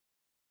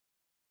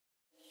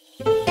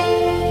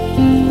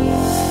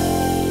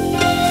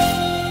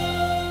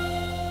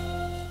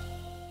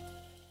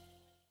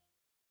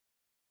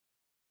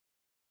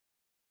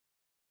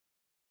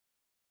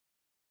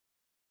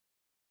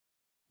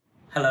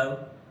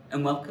Hello,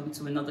 and welcome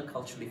to another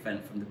cultural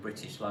event from the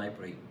British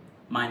Library.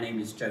 My name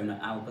is Jonah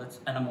Albert,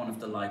 and I'm one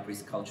of the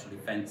library's cultural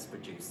events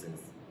producers.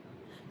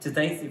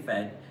 Today's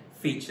event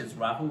features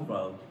Rahul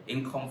Rao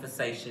in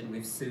conversation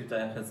with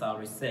Sudhir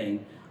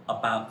Hazareesingh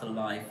about the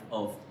life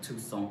of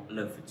Toussaint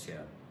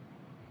Louverture.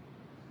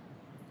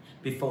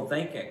 Before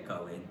they get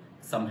going,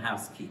 some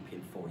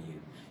housekeeping for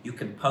you. You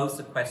can pose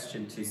a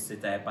question to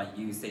Sudhir by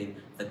using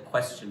the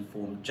question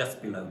form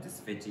just below this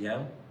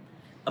video.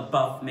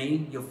 Above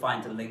me, you'll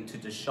find a link to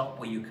the shop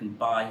where you can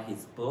buy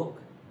his book.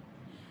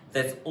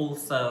 There's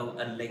also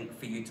a link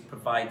for you to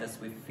provide us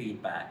with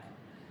feedback.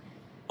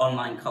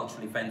 Online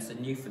cultural events are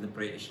new for the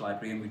British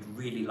Library and we'd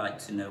really like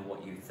to know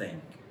what you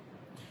think.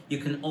 You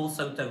can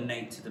also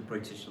donate to the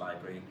British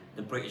Library.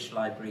 The British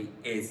Library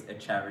is a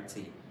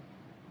charity.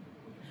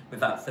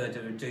 Without further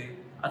ado,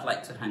 I'd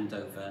like to hand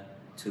over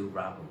to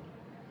Rahul.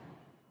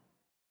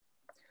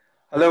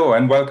 Hello,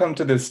 and welcome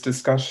to this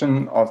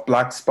discussion of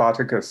Black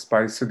Spartacus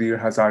by Sudhir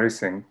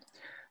Hazareesingh.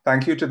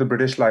 Thank you to the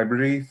British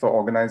Library for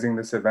organizing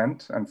this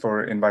event and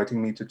for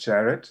inviting me to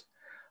chair it.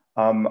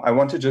 I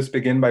want to just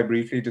begin by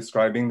briefly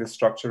describing the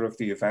structure of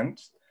the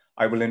event.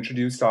 I will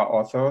introduce our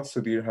author,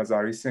 Sudhir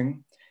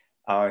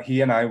Hazareesingh.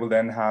 He and I will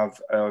then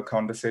have a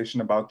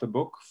conversation about the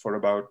book for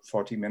about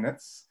 40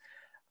 minutes.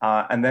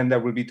 And then there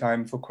will be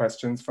time for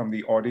questions from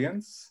the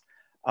audience.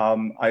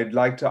 I'd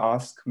like to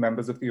ask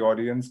members of the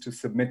audience to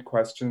submit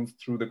questions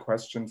through the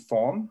question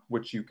form,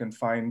 which you can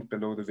find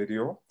below the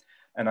video,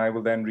 and I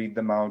will then read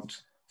them out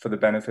for the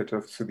benefit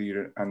of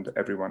Sudhir and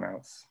everyone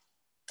else.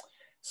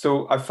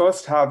 So I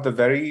first have the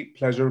very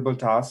pleasurable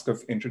task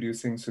of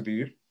introducing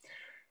Sudhir.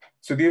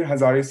 Sudhir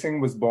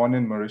Hazareesingh was born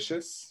in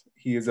Mauritius.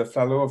 He is a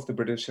fellow of the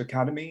British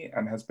Academy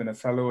and has been a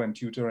fellow and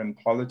tutor in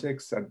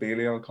politics at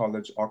Balliol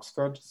College,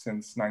 Oxford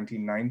since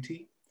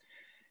 1990.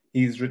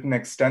 He's written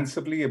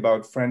extensively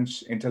about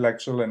French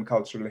intellectual and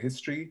cultural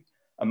history.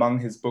 Among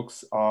his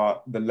books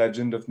are The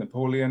Legend of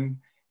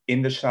Napoleon,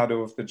 In the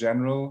Shadow of the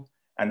General,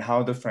 and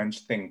How the French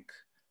Think,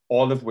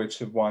 all of which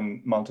have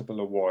won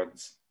multiple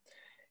awards.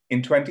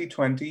 In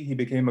 2020, he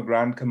became a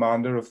Grand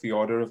Commander of the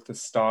Order of the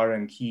Star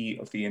and Key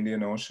of the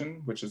Indian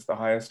Ocean, which is the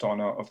highest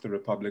honor of the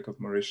Republic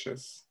of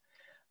Mauritius.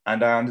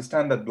 And I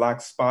understand that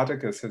Black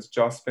Spartacus has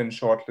just been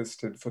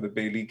shortlisted for the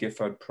Baillie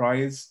Gifford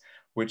Prize,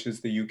 which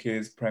is the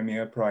UK's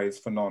premier prize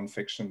for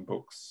non-fiction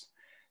books.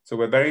 So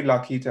we're very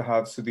lucky to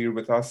have Sudhir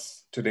with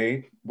us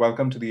today.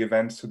 Welcome to the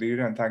event,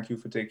 Sudhir, and thank you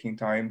for taking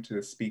time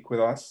to speak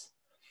with us.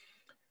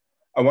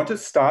 I want to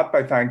start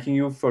by thanking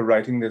you for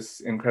writing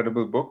this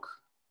incredible book.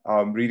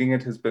 Reading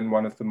it has been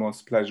one of the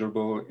most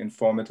pleasurable,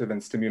 informative,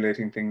 and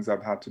stimulating things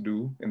I've had to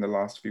do in the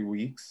last few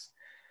weeks.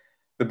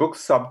 The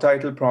book's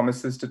subtitle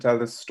promises to tell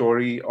the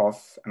story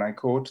of, and I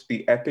quote,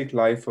 the epic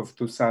life of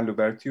Toussaint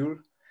Louverture,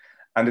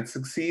 and it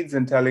succeeds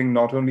in telling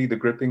not only the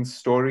gripping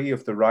story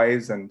of the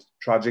rise and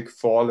tragic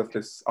fall of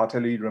this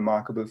utterly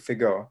remarkable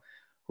figure,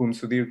 whom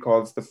Sudhir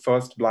calls the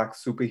first Black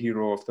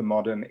superhero of the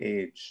modern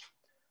age,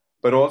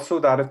 but also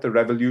that of the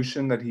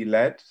revolution that he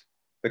led,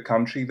 the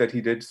country that he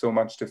did so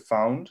much to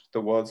found,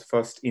 the world's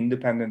first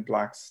independent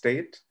Black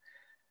state,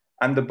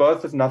 and the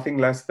birth of nothing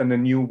less than a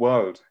new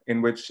world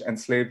in which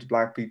enslaved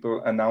Black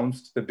people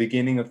announced the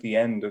beginning of the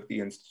end of the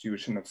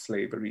institution of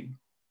slavery.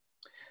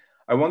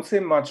 I won't say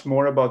much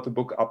more about the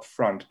book up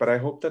front, but I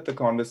hope that the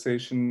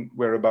conversation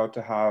we're about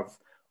to have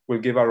will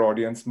give our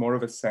audience more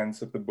of a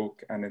sense of the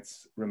book and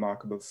its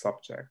remarkable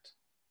subject.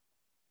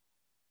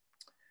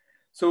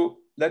 So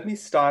let me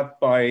start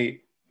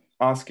by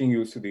asking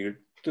you, Sudhir.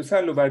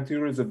 Toussaint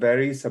Louverture is a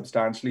very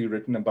substantially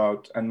written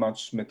about and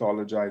much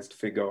mythologized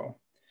figure.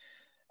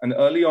 And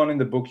early on in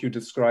the book, you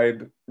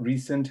describe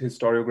recent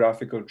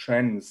historiographical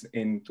trends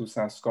in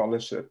Toussaint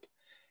scholarship,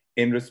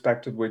 in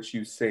respect of which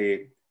you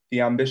say, the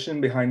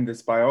ambition behind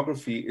this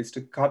biography is to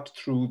cut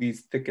through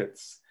these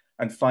thickets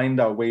and find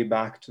our way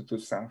back to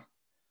Toussaint,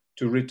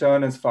 to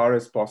return as far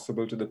as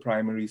possible to the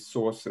primary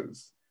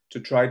sources, to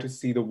try to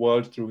see the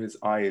world through his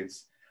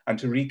eyes, and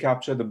to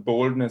recapture the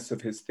boldness of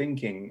his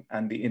thinking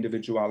and the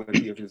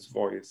individuality of his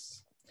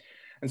voice.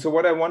 And so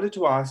what I wanted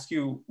to ask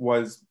you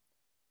was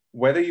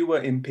whether you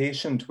were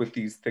impatient with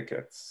these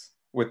thickets,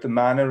 with the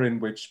manner in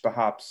which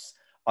perhaps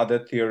other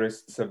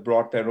theorists have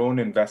brought their own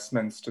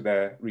investments to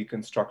their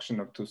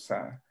reconstruction of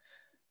Toussaint.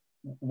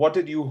 What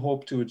did you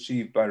hope to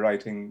achieve by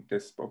writing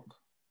this book?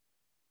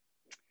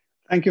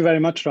 Thank you very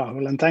much,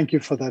 Rahul, and thank you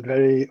for that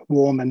very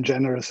warm and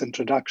generous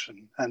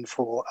introduction and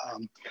for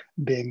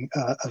being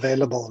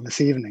available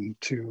this evening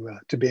to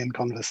be in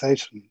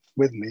conversation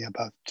with me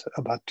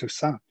about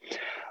Toussaint.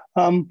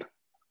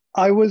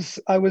 I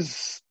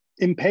was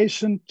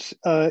impatient,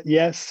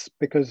 yes,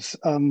 because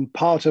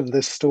part of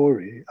this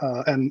story,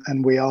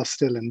 and we are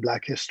still in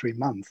Black History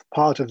Month,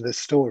 part of this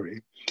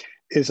story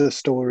is a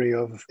story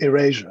of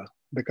erasure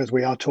because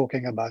we are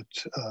talking about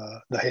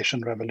the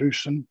Haitian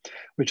Revolution,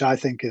 which I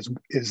think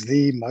is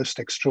the most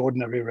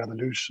extraordinary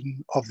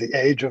revolution of the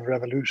age of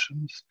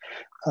revolutions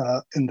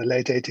in the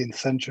late 18th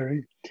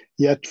century.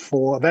 Yet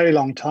for a very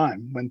long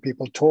time, when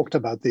people talked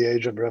about the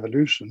age of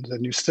revolutions,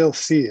 and you still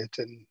see it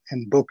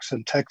in books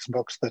and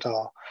textbooks that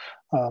are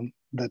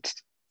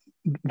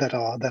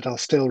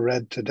still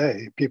read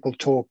today, people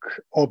talk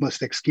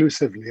almost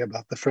exclusively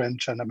about the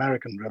French and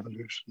American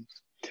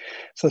revolutions.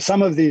 So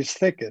some of these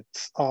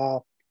thickets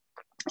are,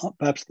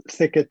 perhaps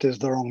thicket is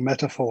the wrong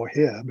metaphor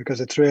here, because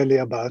it's really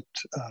about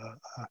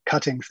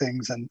cutting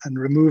things and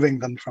removing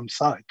them from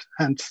sight.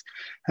 Hence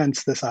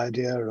this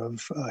idea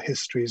of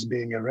histories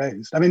being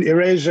erased. I mean,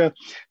 erasure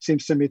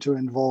seems to me to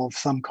involve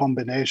some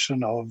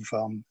combination of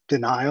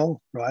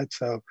denial, right?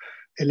 So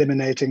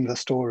eliminating the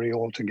story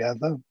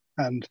altogether.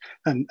 And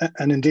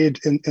indeed,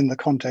 in the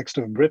context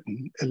of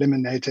Britain,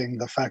 eliminating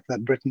the fact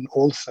that Britain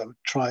also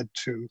tried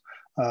to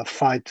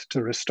fight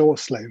to restore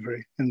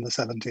slavery in the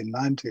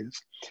 1790s.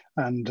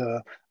 And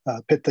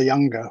Pitt the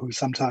Younger, who's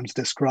sometimes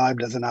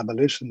described as an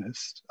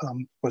abolitionist,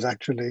 was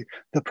actually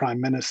the prime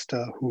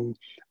minister who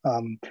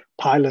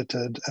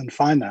piloted and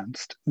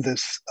financed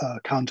this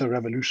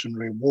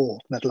counter-revolutionary war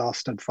that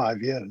lasted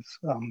 5 years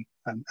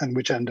and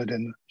which ended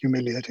in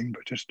humiliating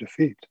British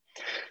defeat.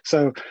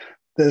 So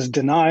there's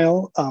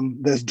denial,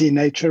 there's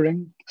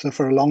denaturing. So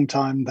for a long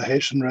time, the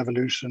Haitian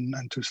Revolution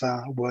and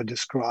Toussaint were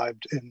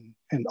described in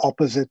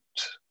opposite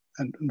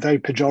and very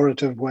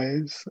pejorative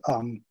ways.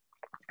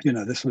 You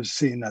know, this was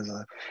seen as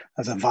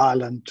a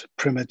violent,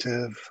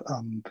 primitive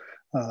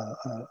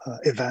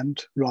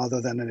event rather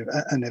than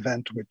an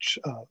event which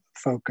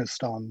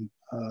focused on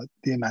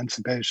the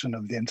emancipation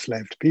of the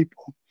enslaved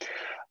people.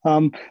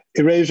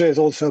 Erasure is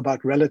also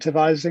about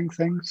relativizing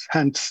things.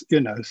 Hence, you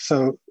know,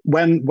 so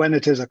when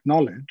it is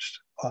acknowledged,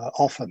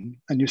 often,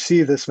 and you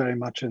see this very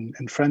much in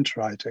French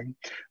writing,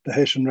 the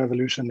Haitian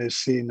Revolution is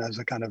seen as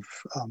a kind of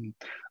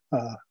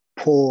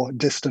poor,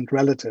 distant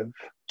relative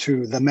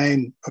to the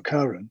main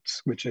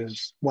occurrence, which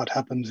is what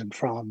happens in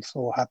France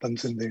or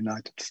happens in the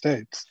United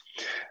States.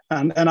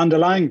 And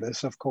underlying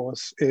this, of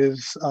course,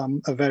 is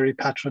a very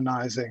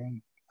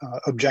patronizing,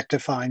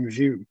 objectifying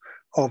view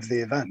of the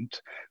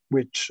event,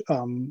 which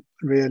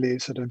really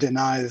sort of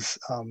denies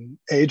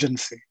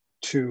agency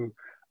to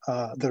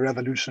the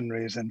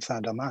revolutionaries in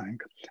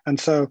Saint-Domingue. And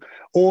so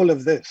all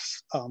of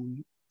this,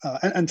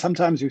 and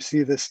sometimes you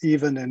see this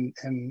even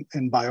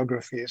in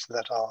biographies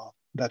that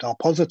are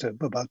positive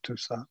about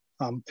Toussaint,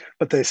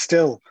 but they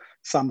still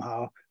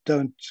somehow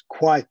don't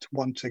quite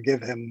want to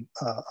give him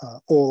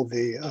all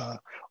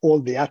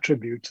the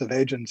attributes of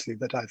agency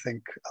that I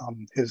think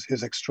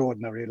his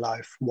extraordinary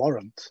life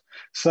warrants.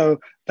 So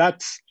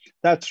that's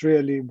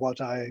really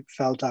what I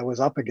felt I was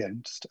up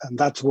against, and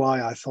that's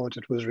why I thought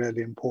it was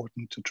really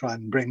important to try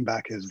and bring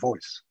back his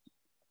voice.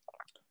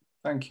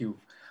 Thank you.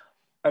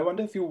 I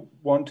wonder if you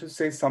want to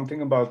say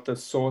something about the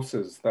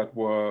sources that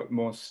were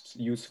most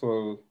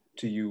useful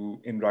to you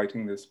in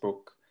writing this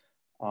book,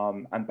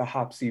 and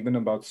perhaps even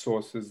about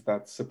sources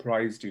that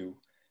surprised you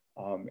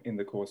in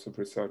the course of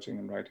researching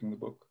and writing the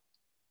book.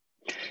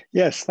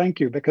 Yes, thank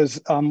you, because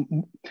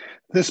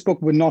this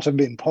book would not have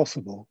been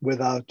possible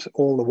without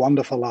all the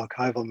wonderful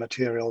archival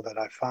material that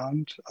I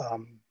found.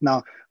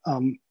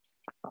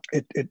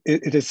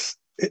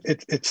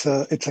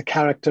 It's a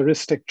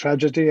characteristic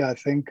tragedy, I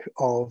think,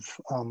 of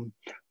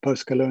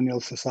post-colonial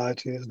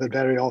societies that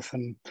very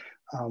often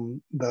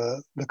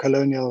the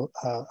colonial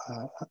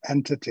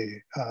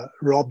entity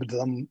robbed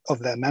them of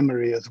their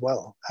memory as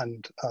well,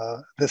 and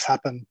this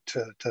happened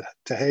to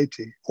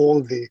Haiti.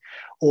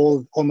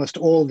 Almost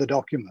all the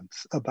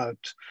documents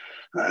about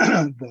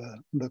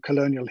the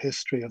colonial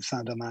history of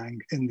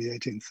Saint-Domingue in the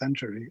 18th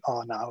century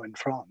are now in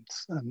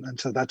France, and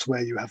so that's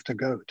where you have to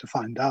go to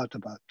find out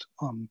about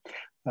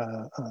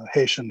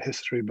Haitian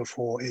history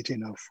before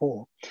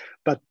 1804.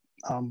 But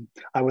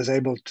I was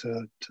able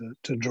to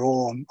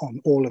draw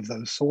on all of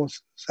those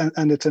sources.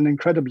 And it's an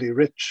incredibly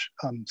rich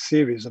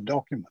series of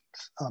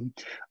documents,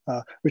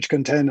 which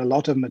contain a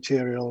lot of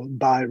material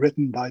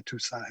written by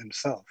Toussaint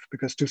himself,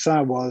 because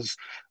Toussaint was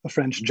a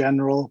French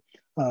general,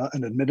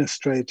 an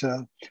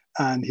administrator,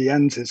 and he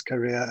ends his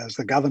career as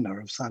the governor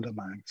of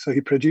Saint-Domingue. So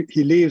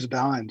he leaves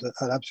behind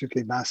an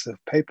absolutely massive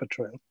paper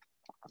trail.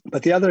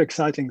 But the other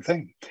exciting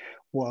thing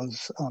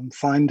was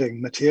finding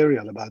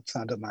material about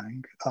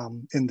Saint-Domingue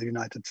in the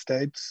United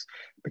States,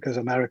 because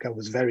America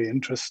was very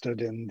interested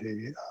in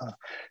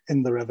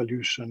the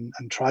revolution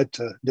and tried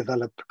to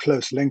develop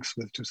close links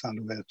with Toussaint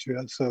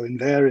Louverture. So in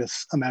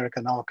various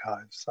American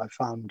archives, I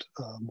found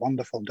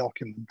wonderful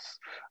documents,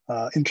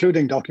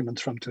 including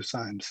documents from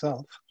Toussaint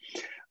himself,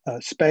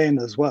 Spain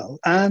as well,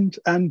 and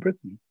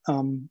Britain.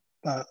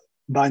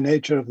 By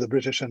nature of the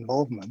British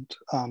involvement,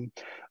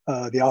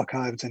 the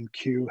archives in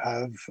Kew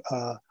have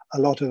a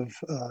lot of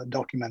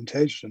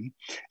documentation,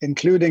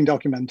 including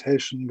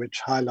documentation which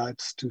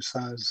highlights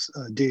Toussaint's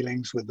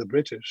dealings with the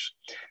British.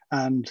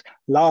 And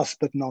last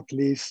but not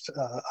least,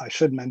 I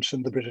should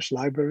mention the British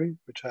Library,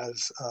 which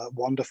has a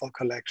wonderful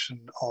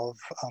collection of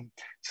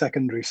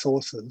secondary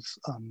sources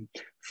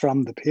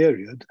from the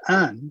period,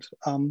 and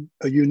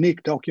a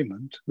unique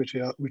document, which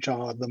are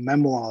the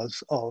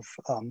memoirs of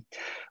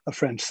a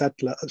French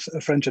settler,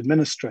 a French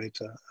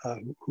administrator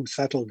who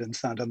settled in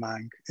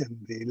Saint-Domingue in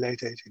the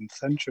late 18th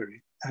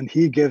century. And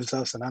he gives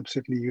us an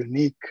absolutely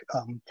unique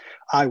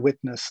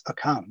eyewitness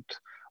account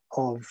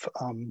of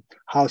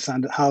how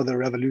the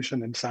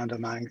revolution in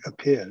Saint-Domingue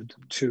appeared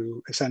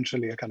to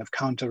essentially a kind of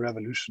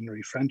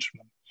counter-revolutionary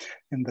Frenchman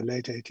in the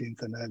late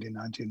 18th and early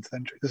 19th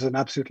century. This is an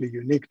absolutely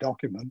unique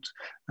document,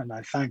 and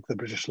I thank the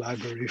British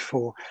Library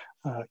for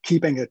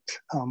keeping it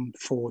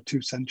for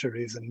 2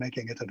 centuries and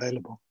making it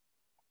available.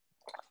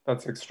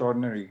 That's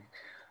extraordinary.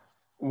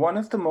 One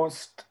of the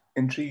most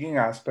intriguing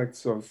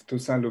aspects of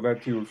Toussaint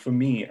Louverture for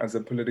me as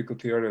a political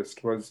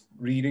theorist was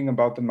reading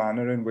about the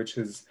manner in which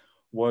his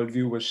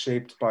worldview was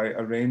shaped by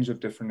a range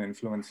of different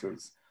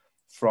influences,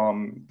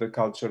 from the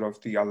culture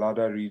of the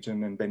Alada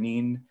region in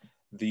Benin,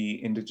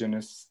 the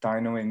indigenous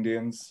Taino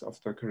Indians of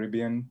the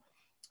Caribbean,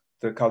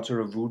 the culture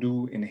of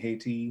voodoo in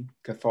Haiti,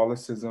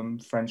 Catholicism,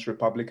 French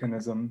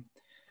republicanism.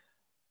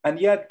 And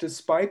yet,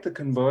 despite the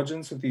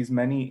convergence of these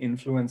many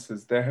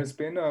influences, there has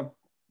been a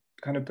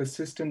kind of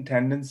persistent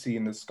tendency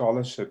in the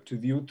scholarship to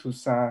view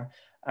Toussaint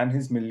and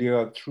his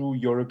milieu through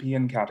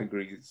European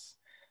categories,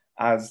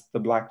 as the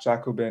Black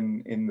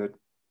Jacobin in the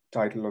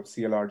title of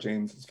C.L.R.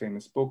 James's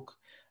famous book,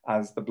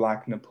 as the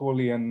Black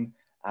Napoleon,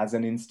 as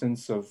an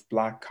instance of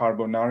Black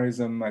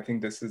carbonarism. I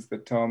think this is the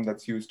term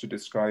that's used to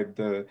describe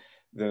the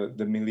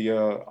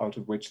milieu out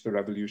of which the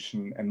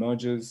revolution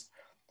emerges,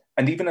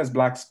 and even as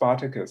Black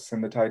Spartacus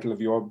in the title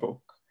of your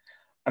book.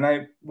 And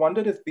I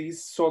wondered if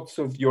these sorts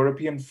of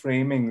European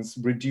framings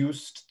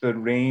reduced the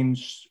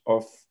range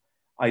of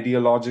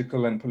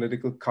ideological and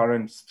political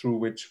currents through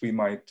which we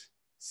might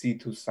see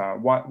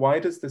Toussaint. Why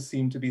does this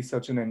seem to be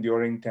such an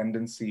enduring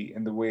tendency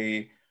in the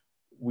way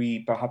we,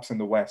 perhaps in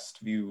the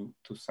West, view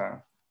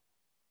Toussaint?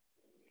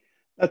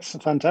 That's a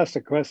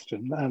fantastic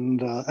question,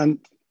 and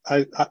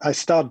I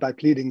start by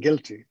pleading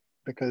guilty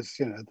because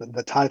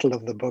the title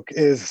of the book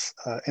is,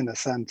 in a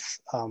sense,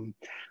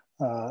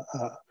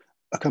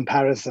 a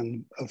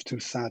comparison of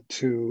Toussaint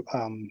to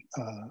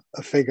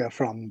a figure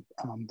from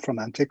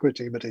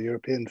antiquity, but a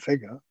European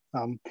figure.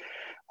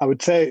 I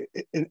would say,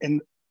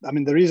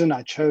 the reason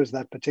I chose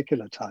that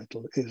particular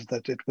title is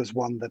that it was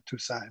one that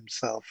Toussaint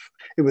himself,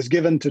 it was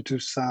given to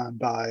Toussaint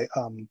by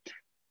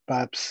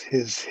perhaps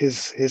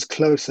his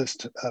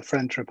closest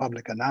French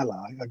Republican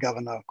ally, a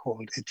governor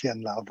called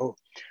Etienne Lavaux,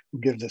 who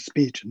gives a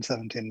speech in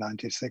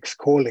 1796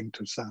 calling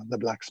Toussaint the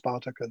Black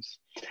Spartacus.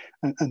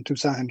 And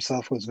Toussaint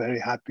himself was very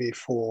happy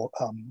for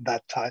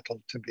that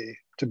title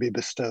to be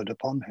bestowed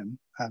upon him.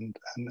 And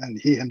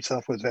he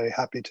himself was very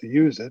happy to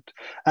use it.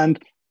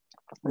 And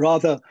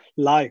rather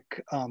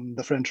like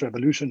the French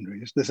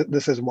revolutionaries,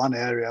 this is one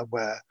area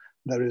where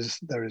there is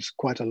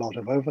quite a lot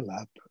of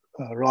overlap.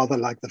 Rather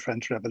like the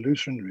French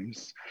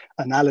revolutionaries,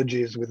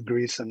 analogies with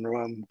Greece and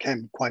Rome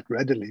came quite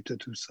readily to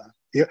Toussaint.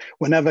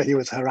 Whenever he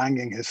was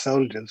haranguing his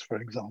soldiers, for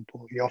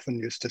example, he often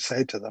used to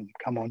say to them,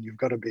 come on, you've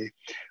got to be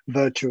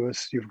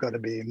virtuous, you've got to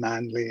be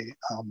manly,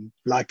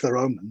 like the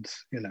Romans.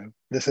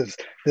 This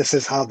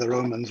is how the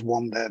Romans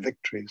won their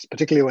victories,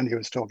 particularly when he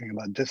was talking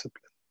about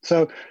discipline.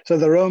 So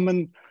the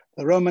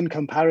Roman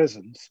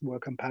comparisons were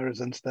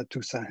comparisons that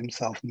Toussaint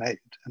himself made.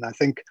 And I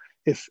think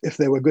if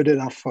they were good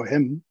enough for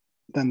him,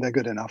 then they're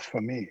good enough for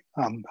me.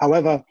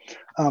 However,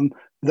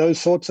 those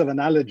sorts of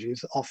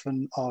analogies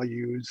often are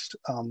used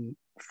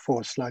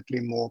for slightly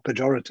more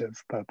pejorative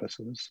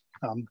purposes.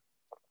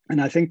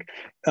 And I think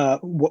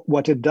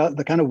what it does,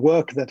 the kind of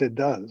work that it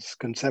does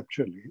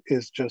conceptually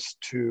is just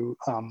to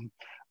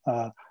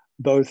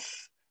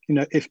both,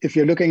 if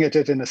you're looking at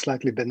it in a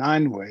slightly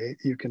benign way,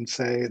 you can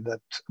say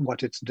that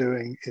what it's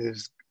doing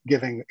is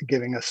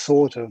giving a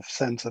sort of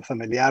sense of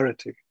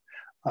familiarity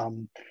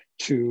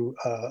to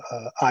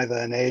either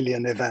an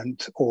alien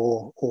event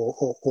or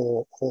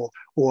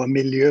a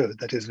milieu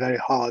that is very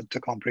hard to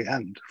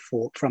comprehend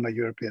from a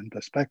European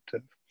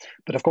perspective.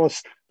 But of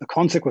course, the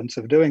consequence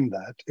of doing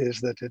that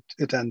is that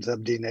it ends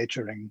up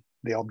denaturing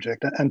the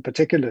object, and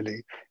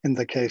particularly in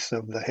the case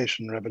of the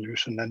Haitian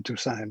Revolution and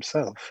Toussaint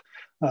himself,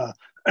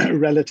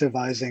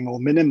 relativizing or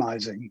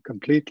minimizing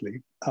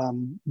completely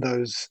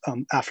those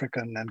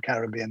African and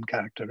Caribbean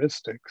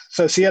characteristics.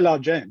 So C.L.R.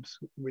 James,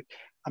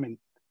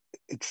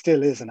 it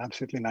still is an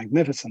absolutely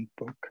magnificent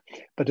book,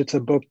 but it's a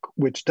book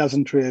which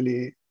doesn't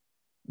really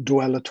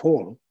dwell at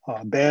all,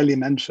 barely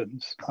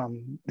mentions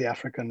the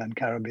African and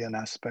Caribbean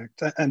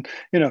aspect. And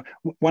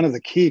one of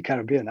the key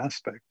Caribbean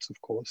aspects,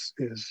 of course,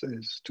 is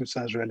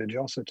Toussaint's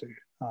religiosity.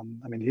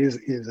 He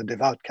is a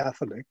devout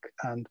Catholic,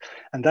 and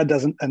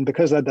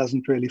because that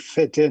doesn't really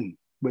fit in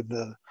with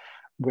the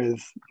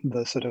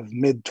sort of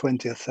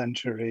mid-20th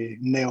century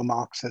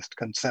neo-Marxist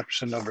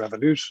conception of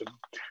revolution,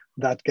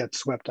 that gets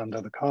swept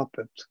under the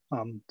carpet.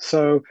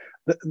 So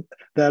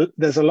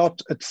there's a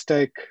lot at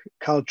stake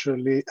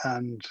culturally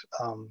and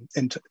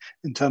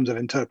in terms of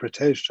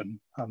interpretation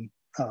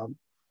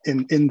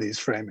in these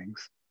framings.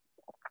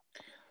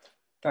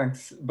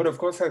 Thanks. But of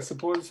course, I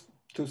suppose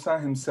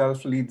Toussaint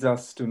himself leads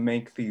us to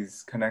make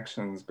these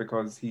connections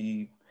because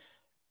he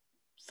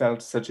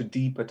felt such a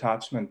deep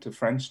attachment to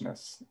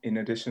Frenchness in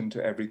addition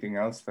to everything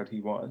else that he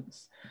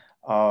was.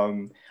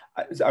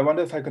 I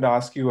wonder if I could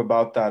ask you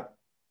about that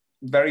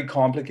very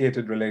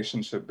complicated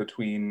relationship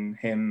between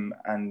him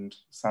and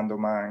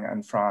Saint-Domingue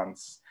and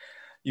France.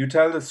 You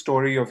tell the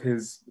story of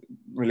his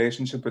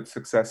relationship with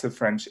successive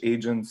French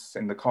agents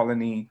in the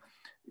colony,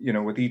 you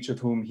know, with each of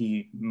whom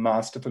he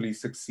masterfully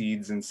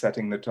succeeds in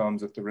setting the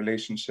terms of the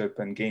relationship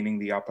and gaining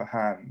the upper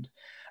hand.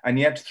 And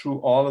yet through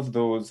all of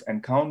those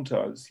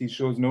encounters, he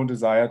shows no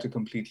desire to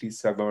completely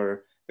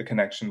sever the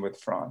connection with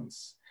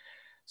France.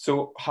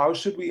 So how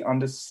should we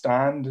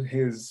understand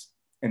his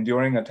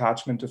enduring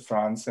attachment to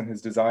France and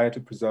his desire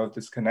to preserve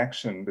this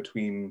connection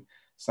between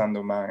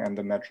Saint-Domingue and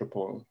the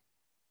metropole?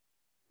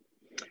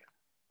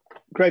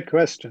 Great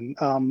question.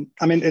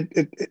 I mean,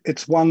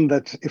 it's one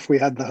that if we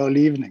had the whole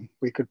evening,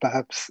 we could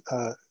perhaps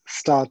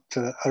start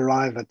to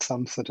arrive at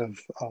some sort of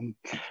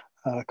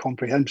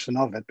comprehension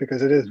of it,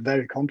 because it is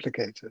very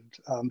complicated,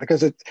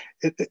 because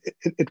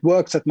it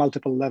works at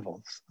multiple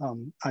levels.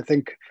 I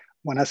think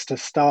one has to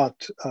start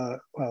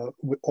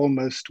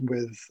almost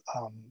with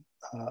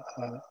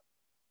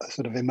a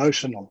sort of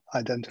emotional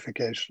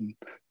identification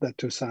that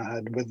Toussaint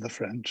had with the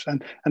French,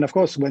 and of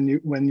course when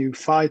you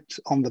fight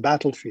on the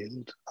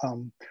battlefield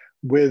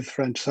with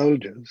French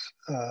soldiers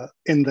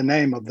in the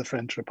name of the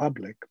French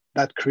Republic,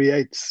 that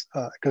creates,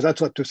 because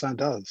that's what Toussaint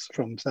does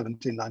from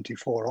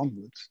 1794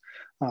 onwards.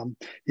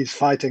 He's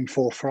fighting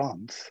for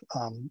France,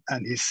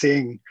 and he's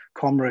seeing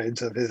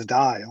comrades of his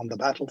die on the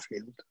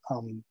battlefield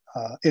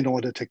in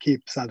order to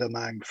keep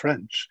Saint-Domingue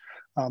French.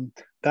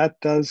 That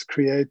does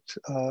create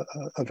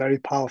a very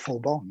powerful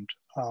bond.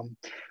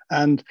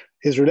 And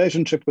his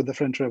relationship with the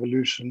French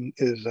Revolution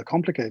is a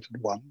complicated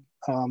one.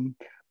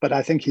 But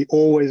I think he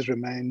always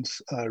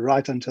remains,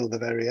 right until the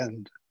very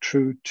end,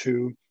 true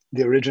to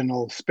the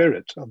original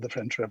spirit of the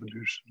French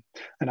Revolution.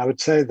 And I would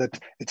say that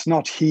it's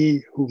not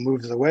he who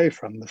moves away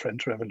from the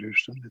French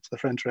Revolution, it's the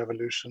French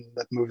Revolution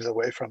that moves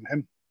away from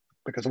him.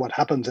 Because what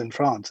happens in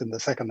France in the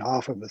second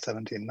half of the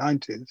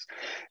 1790s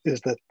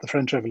is that the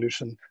French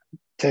Revolution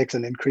takes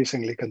an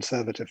increasingly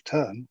conservative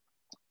turn.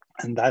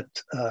 And that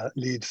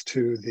leads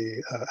to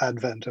the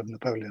advent of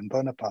Napoleon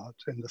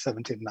Bonaparte in the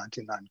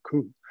 1799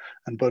 coup.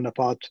 And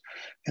Bonaparte,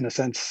 in a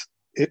sense,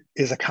 it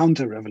is a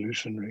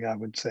counter-revolutionary, I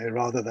would say,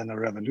 rather than a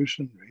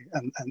revolutionary.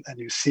 And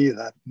you see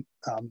that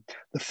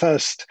the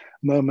first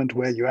moment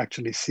where you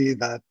actually see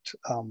that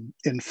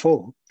in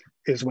full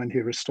is when he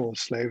restores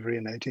slavery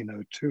in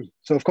 1802.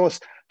 So of course,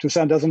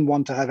 Toussaint doesn't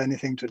want to have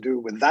anything to do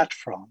with that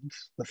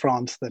France, the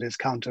France that is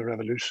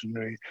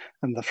counter-revolutionary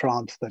and the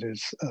France that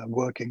is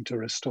working to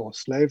restore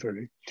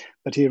slavery.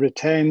 But he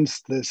retains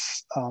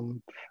this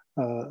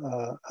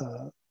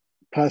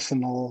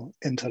personal,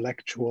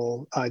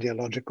 intellectual,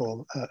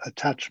 ideological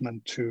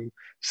attachment to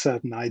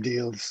certain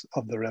ideals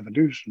of the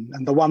revolution.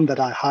 And the one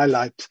that I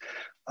highlight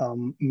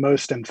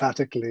most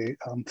emphatically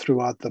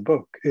throughout the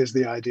book is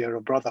the idea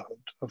of brotherhood,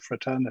 of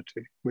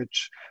fraternity,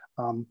 which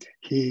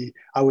he,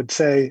 I would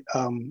say,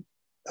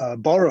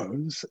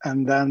 borrows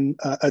and then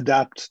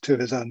adapts to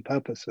his own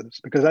purposes,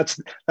 because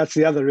that's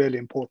the other really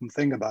important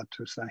thing about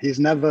Toussaint. He's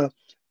never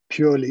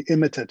purely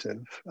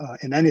imitative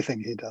in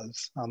anything he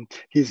does.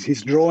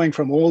 He's drawing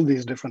from all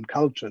these different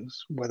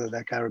cultures, whether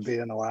they're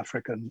Caribbean or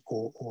African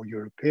or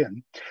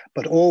European,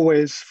 but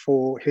always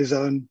for his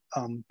own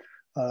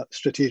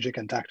strategic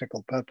and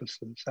tactical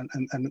purposes.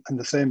 And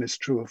the same is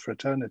true of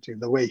fraternity.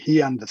 The way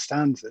he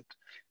understands it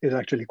is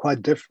actually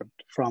quite different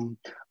from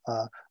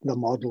the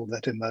model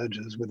that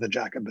emerges with the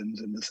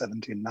Jacobins in the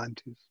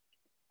 1790s.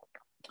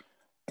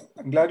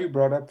 I'm glad you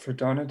brought up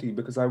fraternity,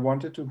 because I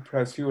wanted to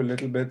press you a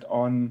little bit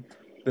on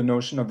the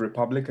notion of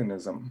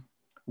republicanism,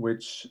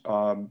 which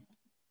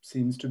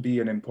seems to be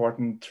an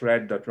important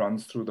thread that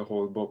runs through the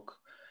whole book.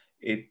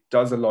 It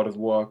does a lot of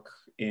work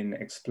in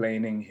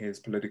explaining his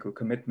political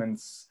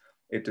commitments.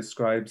 It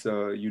describes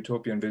a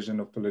utopian vision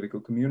of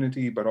political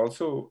community, but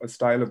also a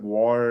style of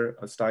war,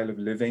 a style of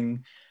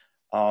living.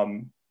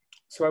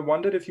 So I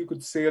wondered if you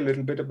could say a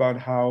little bit about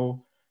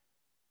how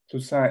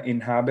Toussaint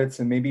inhabits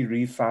and maybe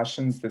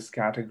refashions this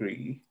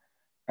category,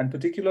 and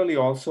particularly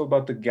also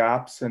about the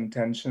gaps and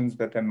tensions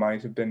that there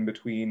might have been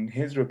between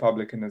his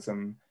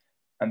republicanism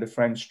and the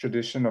French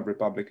tradition of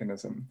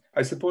republicanism.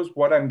 I suppose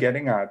what I'm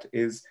getting at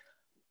is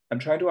I'm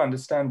trying to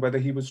understand whether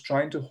he was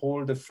trying to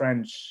hold the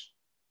French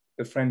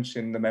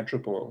in the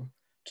metropole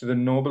to the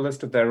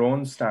noblest of their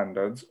own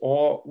standards,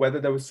 or whether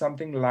there was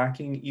something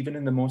lacking even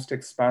in the most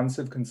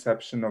expansive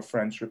conception of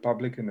French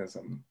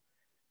republicanism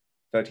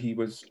that he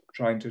was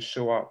trying to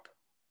show up.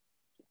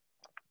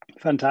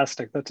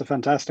 Fantastic. That's a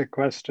fantastic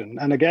question.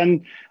 And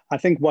again, I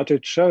think what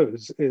it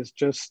shows is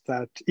just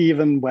that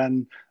even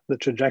when the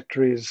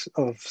trajectories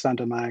of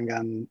Saint-Domingue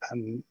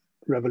and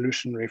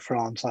revolutionary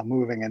France are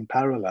moving in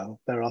parallel,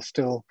 there are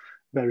still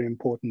very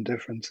important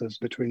differences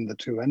between the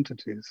two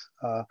entities.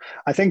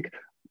 I think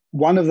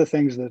one of the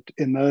things that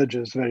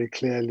emerges very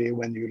clearly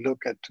when you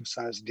look at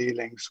Toussaint's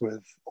dealings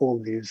with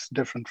all these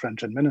different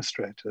French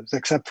administrators,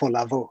 except for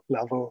Lavaux.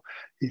 Lavaux,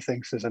 he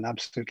thinks, is an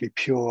absolutely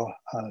pure,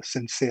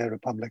 sincere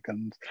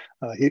Republican.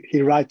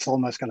 He writes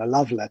almost kind of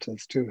love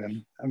letters to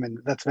him. I mean,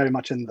 that's very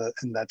much in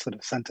that sort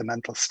of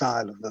sentimental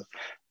style of the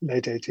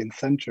late 18th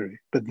century.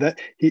 But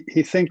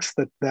he thinks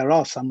that there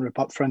are some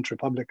French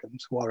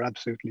Republicans who are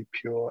absolutely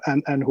pure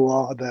and who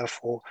are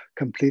therefore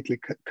completely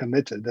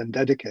committed and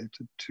dedicated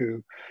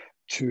to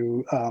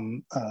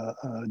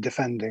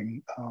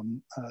defending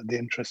the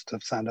interests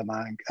of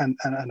Saint-Domingue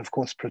and of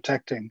course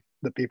protecting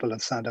the people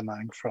of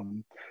Saint-Domingue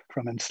from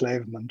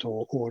enslavement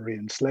or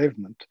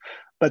re-enslavement.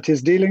 But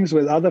his dealings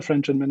with other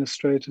French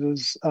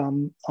administrators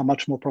are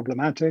much more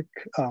problematic,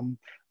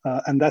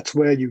 and that's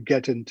where you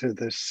get into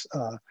this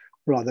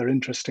rather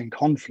interesting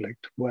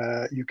conflict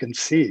where you can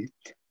see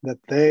that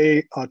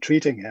they are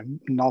treating him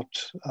not,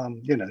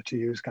 to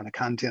use kind of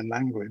Kantian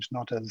language,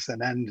 not as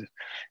an end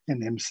in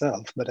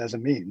himself, but as a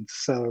means.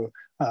 So,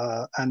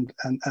 and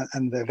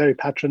they're very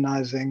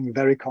patronizing,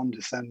 very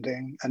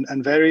condescending,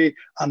 and very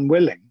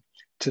unwilling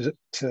to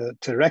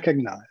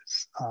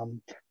recognize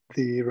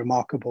the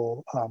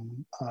remarkable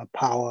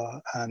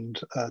power and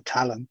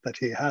talent that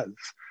he has.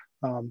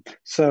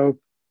 So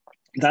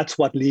that's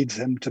what leads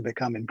him to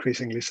become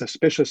increasingly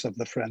suspicious of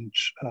the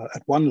French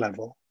at one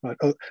level, right?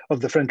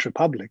 Of the French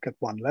Republic at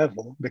one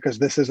level, because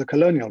this is a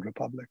colonial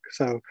republic.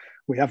 So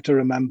we have to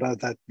remember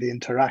that the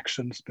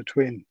interactions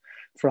between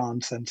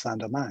France and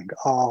Saint-Domingue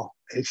are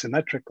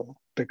asymmetrical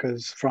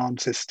because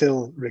France is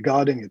still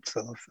regarding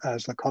itself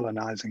as a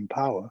colonizing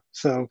power.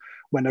 So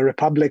when a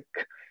republic,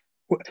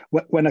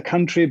 when a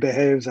country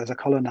behaves as a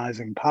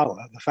colonizing power,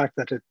 the fact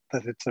that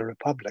it's a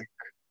republic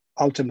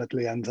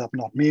ultimately ends up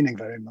not meaning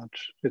very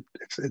much.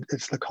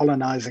 It's the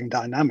colonizing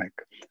dynamic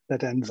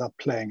that ends up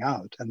playing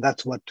out, and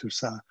that's what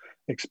Toussaint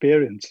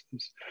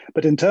experiences.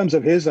 But in terms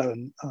of his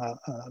own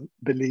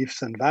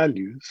beliefs and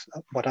values,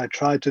 what I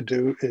try to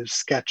do is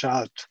sketch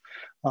out,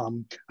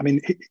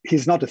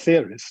 he's not a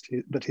theorist,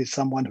 but he's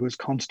someone who is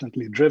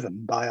constantly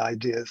driven by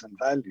ideas and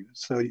values.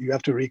 So you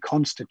have to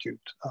reconstitute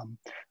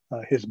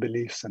his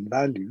beliefs and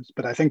values.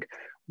 But I think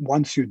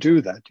once you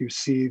do that, you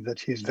see that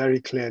he's very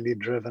clearly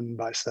driven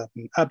by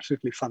certain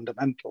absolutely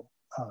fundamental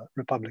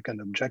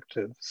Republican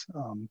objectives.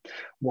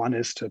 One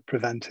is to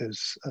prevent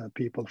his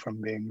people from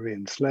being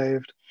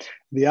re-enslaved.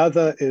 The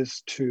other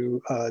is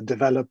to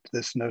develop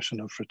this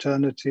notion of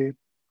fraternity,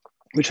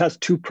 which has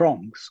two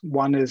prongs.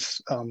 One is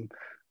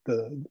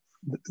the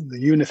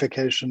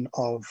unification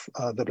of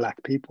the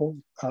Black people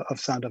of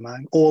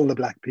Saint-Domingue, all the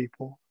Black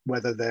people,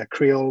 whether they're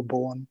Creole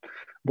born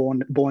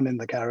in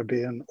the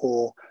Caribbean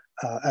or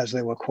as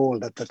they were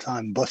called at the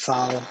time,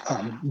 Bossal,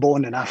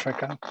 born in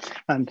Africa.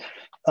 And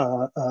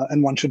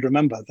one should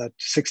remember that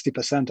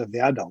 60% of the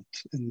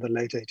adults in the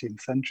late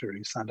 18th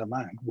century,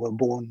 Saint-Domingue, were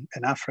born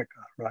in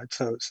Africa, right?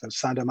 So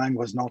Saint-Domingue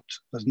was not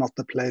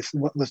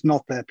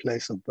their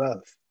place of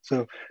birth.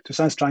 So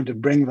Toussaint's trying to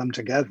bring them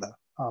together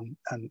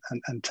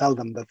and tell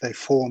them that they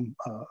form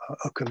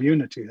a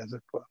community, as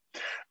it were.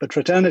 But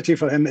fraternity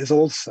for him is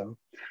also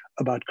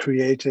about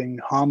creating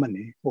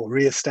harmony or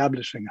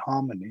reestablishing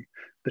harmony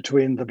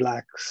between the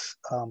blacks,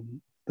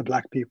 the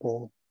Black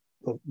people,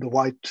 the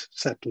white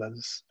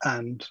settlers,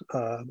 and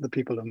the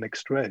people of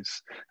mixed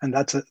race. And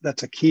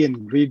that's a key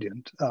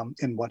ingredient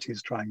in what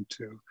he's trying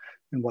to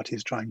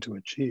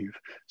achieve.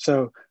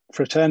 So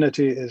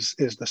fraternity is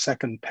the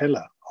second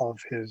pillar of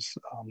his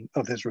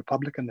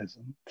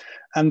republicanism,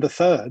 and the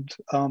third,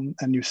 and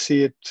you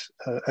see it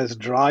as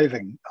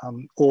driving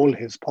all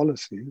his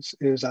policies,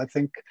 is I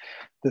think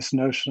this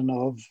notion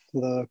of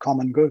the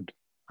common good.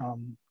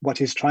 What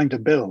he's trying to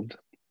build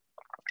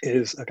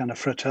is a kind of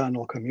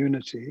fraternal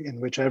community in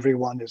which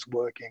everyone is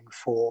working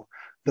for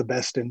the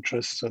best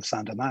interests of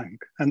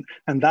Saint-Domingue,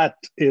 and that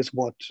is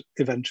what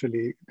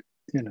eventually,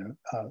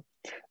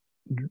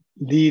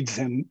 leads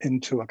him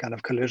into a kind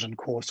of collision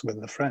course with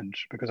the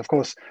French, because of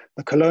course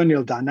the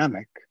colonial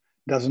dynamic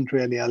doesn't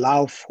really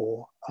allow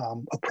for a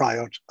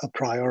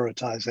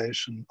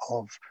prioritization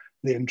of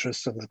the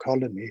interests of the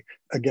colony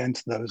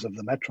against those of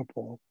the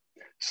metropole.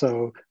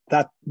 So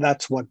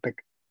that's what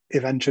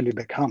eventually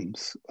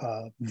becomes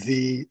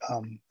the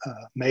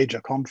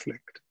major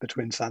conflict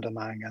between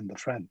Saint-Domingue and the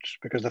French,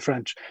 because the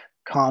French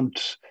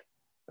can't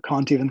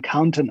even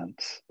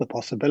countenance the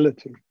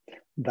possibility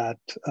that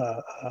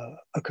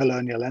a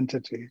colonial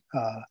entity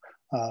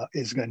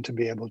is going to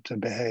be able to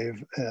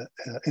behave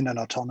in an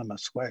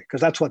autonomous way, because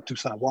that's what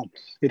Toussaint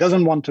wants. He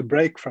doesn't want to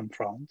break from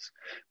France,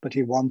 but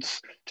he wants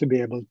to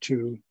be able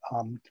to,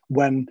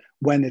 when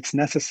it's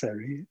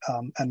necessary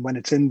and when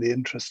it's in the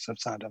interests of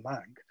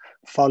Saint-Domingue,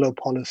 follow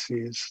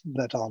policies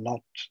that are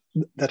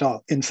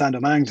in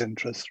Saint-Domingue's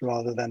interests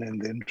rather than in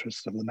the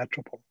interests of the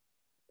metropole.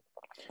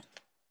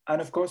 And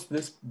of course,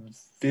 this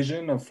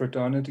vision of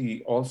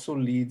fraternity also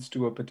leads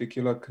to a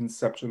particular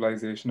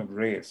conceptualization of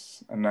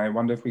race. And I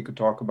wonder if we could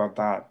talk about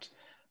that.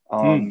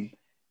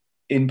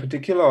 in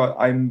particular,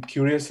 I'm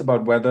curious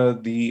about whether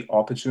the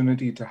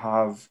opportunity to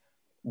have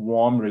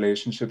warm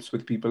relationships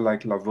with people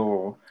like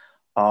Lavaux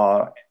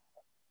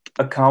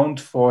account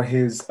for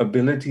his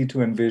ability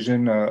to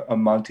envision a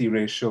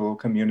multiracial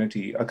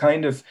community, a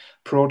kind of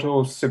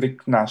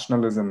proto-civic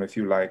nationalism, if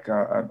you like.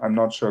 I'm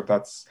not sure if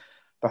that's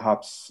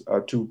perhaps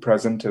too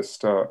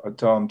presentist a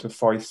term to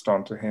foist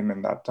onto him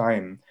in that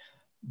time.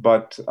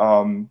 But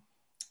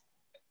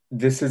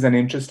this is an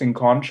interesting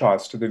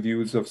contrast to the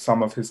views of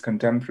some of his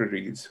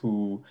contemporaries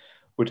who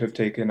would have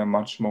taken a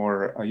much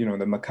more, the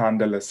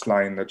McCandless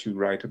line that you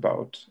write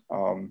about,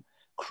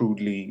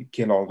 crudely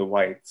kill all the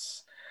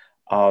whites.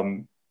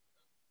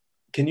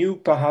 Can you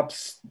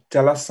perhaps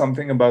tell us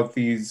something about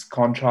these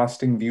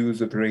contrasting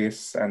views of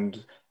race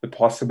and the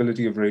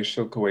possibility of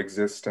racial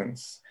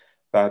coexistence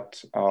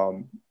that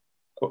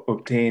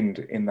obtained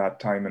in that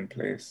time and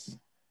place?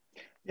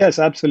 Yes,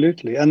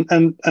 absolutely. And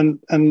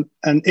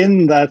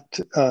in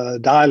that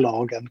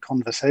dialogue and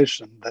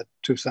conversation that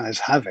Toussaint is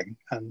having,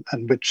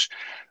 and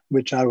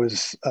which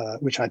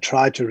I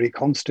try to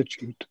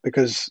reconstitute,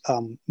 because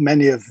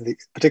many of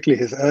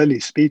particularly his early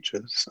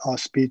speeches, are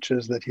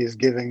speeches that he is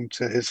giving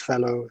to his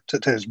to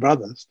his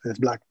brothers, his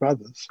black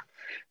brothers,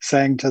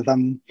 saying to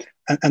them,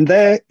 and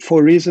they,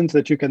 for reasons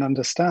that you can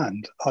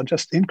understand, are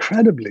just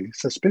incredibly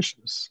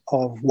suspicious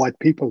of white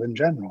people in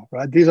general,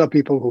 right? These are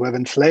people who have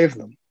enslaved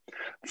them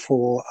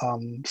for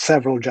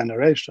several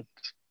generations,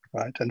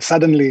 right? And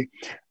suddenly,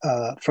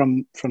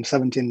 from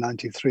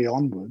 1793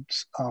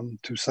 onwards,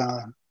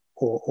 Toussaint,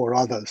 or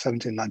rather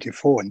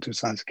 1794 in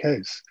Toussaint's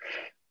case,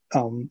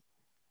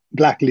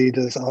 black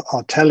leaders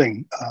are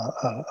telling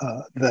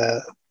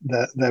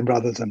their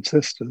brothers and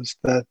sisters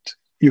that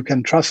you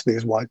can trust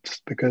these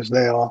whites because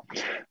they are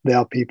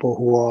people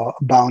who are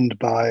bound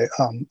by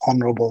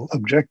honorable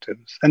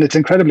objectives. And it's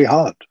incredibly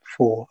hard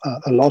for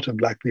a lot of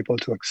black people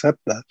to accept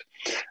that.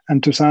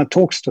 And Toussaint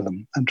talks to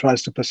them and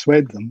tries to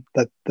persuade them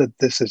that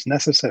this is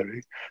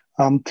necessary.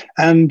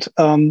 And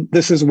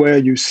this is where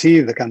you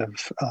see the kind of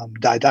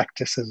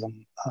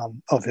didacticism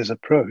of his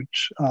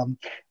approach.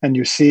 And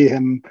you see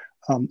him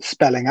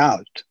spelling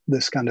out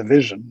this kind of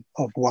vision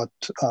of what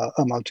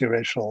a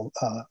multiracial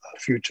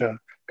future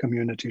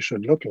community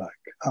should look like.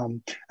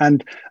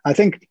 And I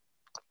think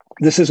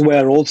this is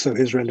where also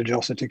his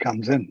religiosity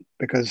comes in,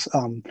 because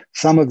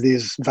some of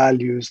these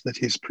values that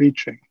he's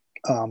preaching,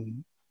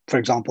 for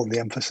example, the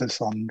emphasis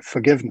on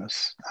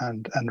forgiveness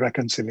and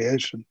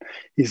reconciliation,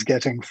 he's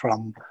getting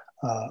from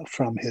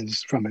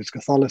his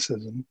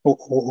Catholicism,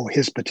 or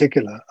his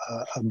particular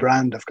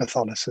brand of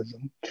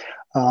Catholicism,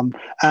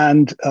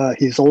 and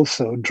he's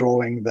also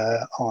drawing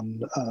there on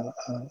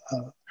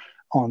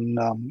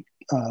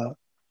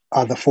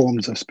other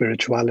forms of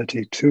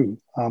spirituality too.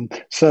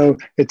 So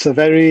it's a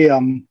very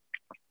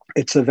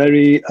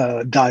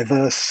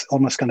diverse,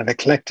 almost kind of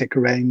eclectic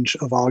range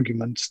of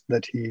arguments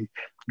that he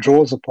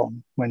draws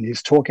upon when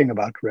he's talking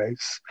about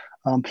race.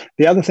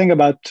 The other thing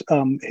about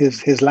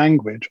his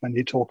language when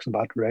he talks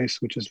about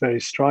race, which is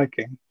very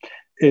striking,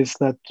 is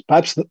that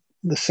perhaps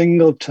the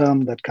single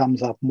term that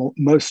comes up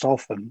most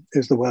often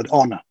is the word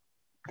honor.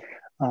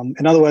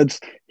 In other words,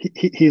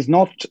 he's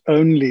not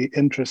only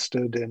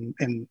interested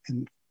in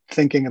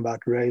thinking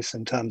about race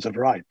in terms of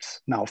rights.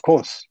 Now, of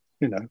course,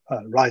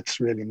 rights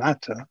really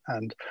matter,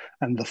 and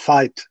the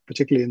fight,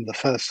 particularly in the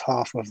first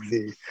half of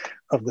the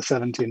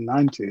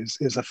 1790s,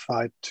 is a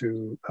fight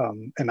to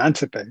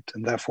emancipate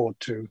and therefore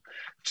to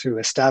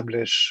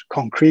establish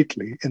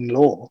concretely in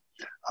law,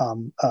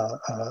 on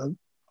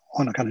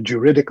a kind of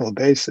juridical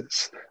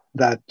basis,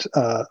 that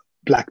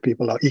Black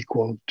people are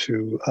equal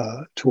to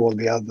all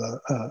the other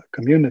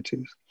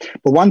communities.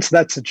 But once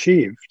that's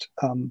achieved,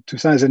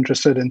 Toussaint is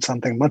interested in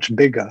something much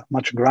bigger,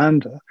 much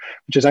grander,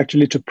 which is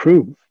actually to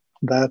prove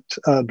that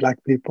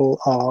Black people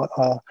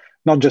are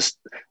not just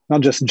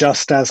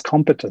as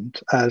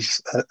competent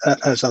as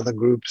other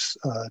groups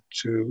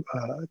to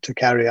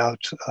carry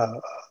out a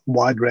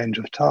wide range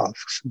of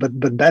tasks, but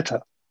better.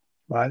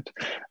 Right,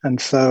 and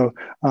so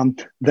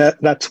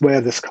that's where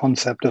this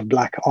concept of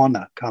Black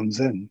honor comes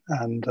in,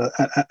 and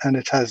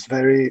it has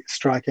very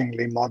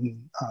strikingly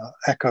modern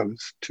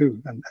echoes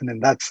too, and in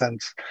that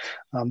sense,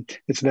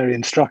 it's very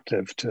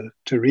instructive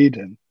to read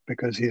him,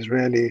 because he's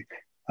really,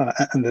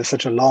 and there's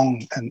such a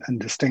long and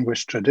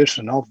distinguished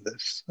tradition of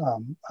this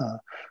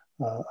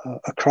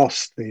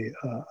across the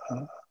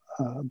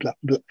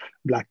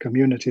Black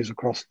communities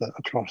across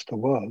the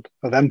world,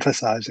 of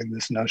emphasizing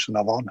this notion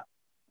of honor.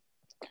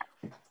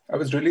 I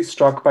was really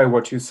struck by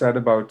what you said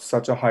about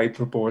such a high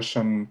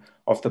proportion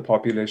of the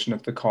population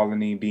of the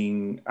colony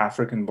being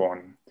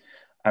African-born.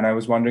 And I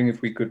was wondering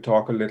if we could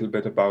talk a little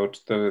bit about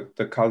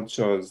the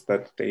cultures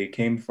that they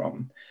came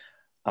from,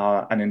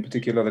 and in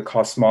particular the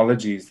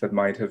cosmologies that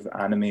might have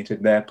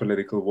animated their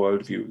political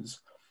worldviews.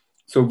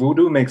 So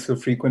voodoo makes a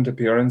frequent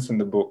appearance in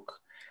the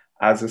book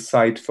as a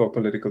site for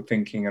political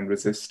thinking and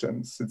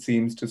resistance. It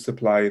seems to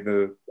supply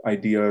the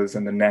ideas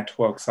and the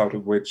networks out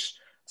of which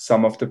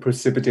some of the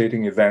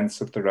precipitating events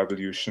of the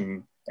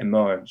revolution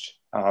emerge.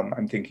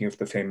 I'm thinking of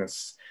the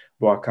famous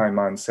Bois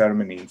Caiman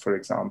ceremony, for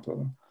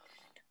example.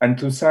 And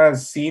Toussaint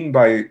is seen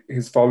by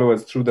his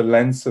followers through the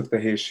lens of the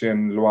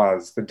Haitian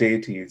lois, the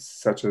deities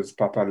such as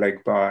Papa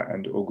Legba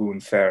and Ogun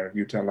Fer,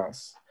 you tell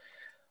us.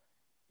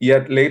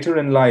 Yet later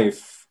in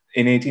life,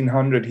 in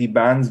 1800, he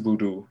bans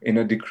voodoo in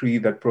a decree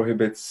that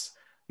prohibits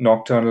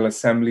nocturnal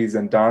assemblies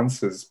and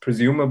dances,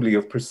 presumably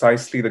of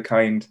precisely the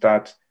kind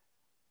that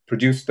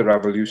produced the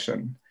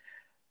revolution.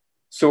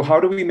 So how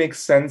do we make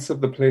sense of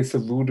the place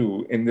of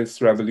voodoo in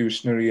this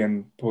revolutionary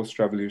and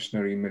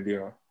post-revolutionary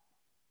milieu?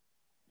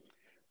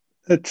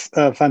 It's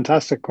a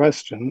fantastic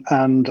question.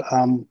 And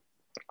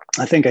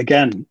I think,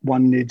 again,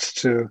 one needs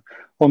to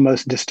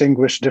almost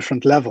distinguish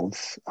different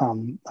levels. I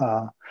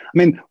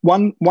mean,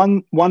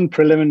 one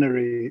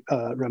preliminary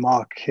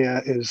remark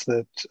here is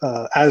that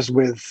as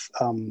with,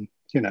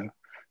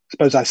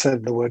 suppose I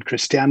said the word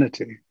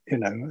Christianity,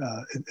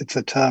 it's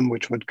a term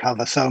which would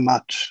cover so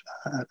much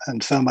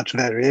and so much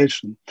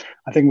variation.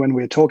 I think when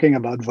we're talking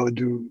about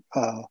Vodou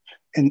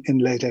in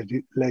late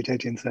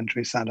 18th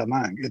century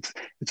Saint-Domingue,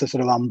 it's a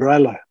sort of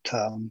umbrella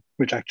term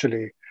which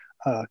actually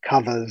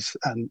covers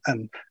and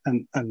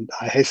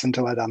I hasten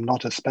to add, I'm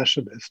not a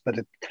specialist, but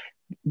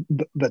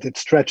it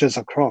stretches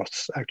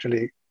across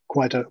actually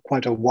quite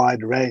a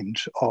wide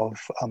range of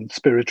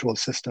spiritual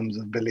systems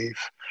of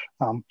belief.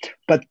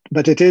 But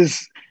it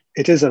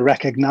is a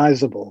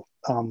recognizable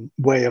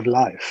way of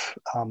life,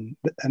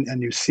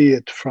 and you see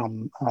it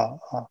from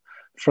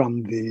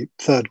the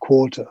third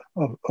quarter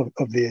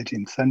of the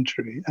 18th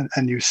century,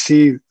 and you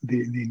see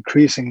the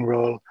increasing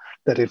role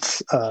that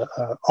it's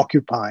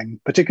occupying,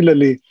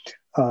 particularly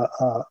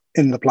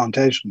in the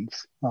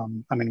plantations.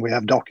 I mean, we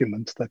have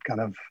documents that kind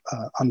of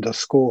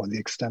underscore the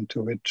extent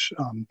to which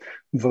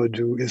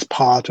Vodou is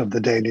part of the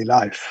daily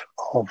life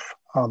of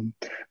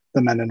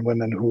the men and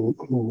women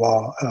who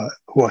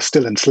are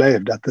still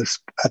enslaved at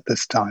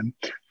this time,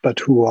 but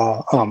who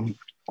are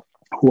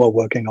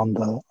working on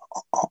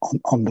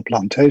the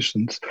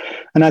plantations.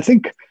 And I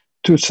think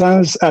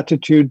Toussaint's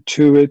attitude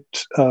to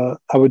it,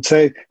 I would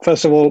say,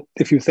 first of all,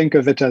 if you think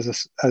of it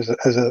as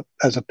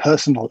a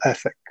personal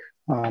ethic,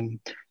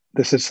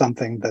 this is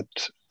something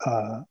that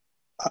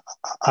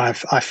I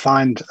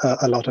find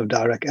a lot of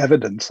direct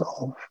evidence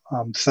of.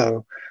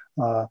 So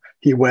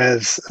he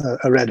wears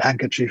a red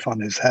handkerchief on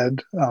his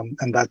head,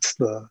 and that's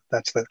the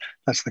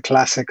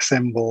classic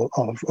symbol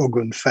of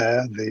Ogun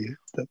Fer,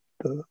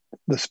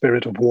 the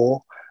spirit of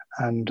war,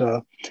 and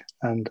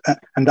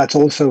that's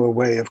also a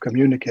way of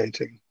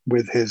communicating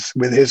with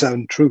his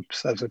own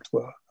troops, as it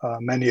were,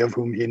 many of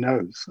whom he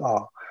knows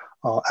are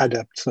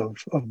adepts of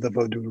the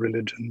Vodou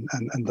religion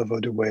and the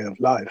Vodou way of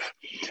life.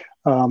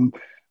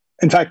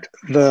 In fact,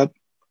 the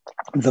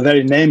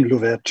very name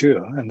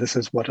Louverture, and this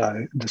is what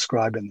I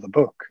describe in the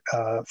book,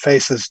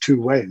 faces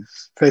three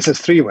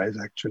ways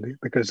actually,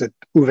 because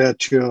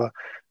ouverture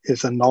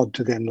is a nod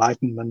to the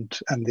Enlightenment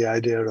and the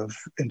idea of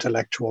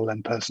intellectual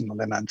and personal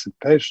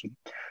emancipation.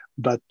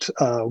 But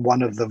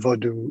one of the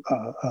Vodou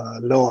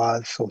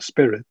loas or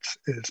spirits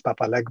is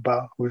Papa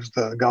Legba, who's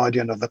the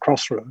guardian of the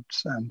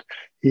crossroads, and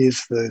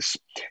he's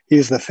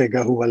the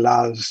figure who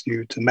allows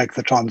you to make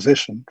the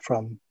transition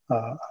from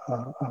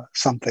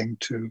something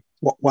to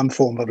one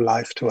form of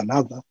life to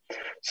another.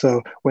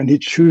 So when he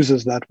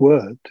chooses that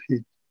word,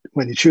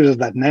 when he chooses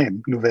that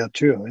name,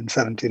 Louverture, in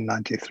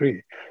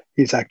 1793,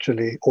 he's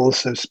actually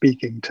also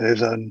speaking to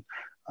his own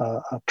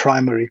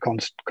primary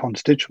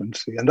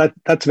constituency, and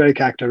that's very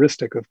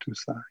characteristic of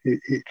Toussaint.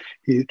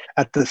 He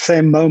at the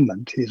same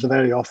moment, he's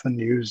very often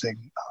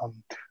using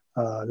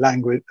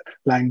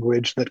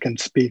language that can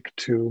speak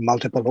to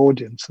multiple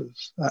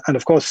audiences, and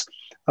of course,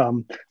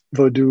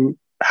 Vodou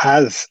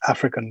has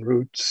African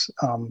roots,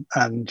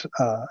 and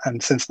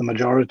since the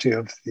majority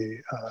of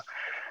the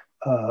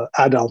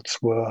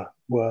adults were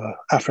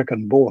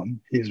African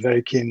born, he's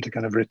very keen to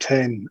kind of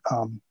retain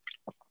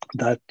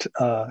that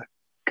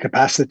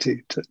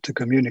capacity to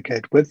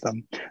communicate with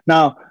them.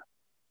 Now,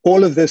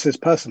 all of this is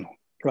personal,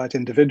 right,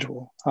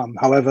 individual.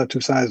 However,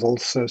 Toussaint is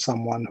also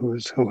someone who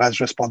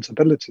has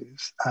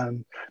responsibilities,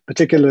 and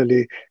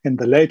particularly in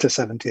the later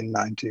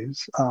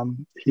 1790s,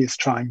 he's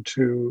trying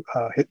to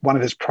hit one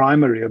of his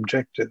primary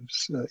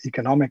objectives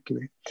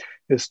economically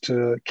is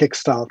to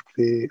kickstart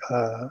the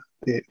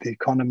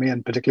economy,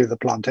 and particularly the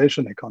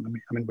plantation economy.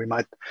 I mean,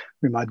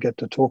 we might get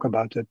to talk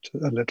about it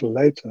a little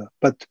later,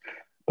 but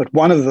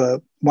one of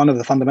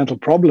the fundamental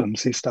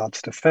problems he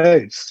starts to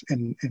face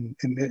in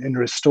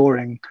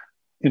restoring,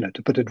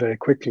 to put it very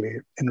quickly,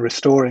 in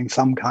restoring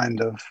some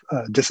kind of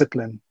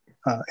discipline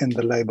in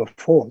the labor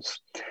force,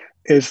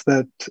 is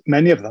that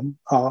many of them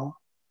are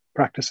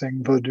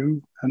practicing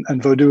Vodou,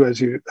 and Vodou,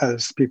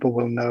 as people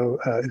will know,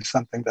 is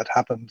something that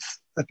happens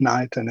at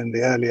night and in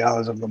the early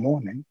hours of the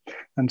morning.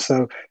 And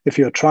so, if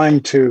you're trying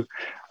to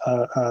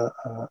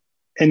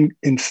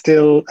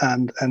instill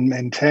and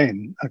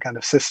maintain a kind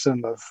of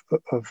system of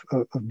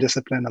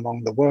discipline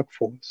among the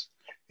workforce,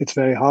 it's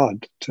very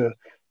hard to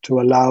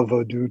allow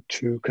Vodou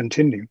to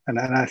continue. And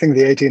I think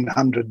the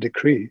 1800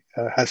 decree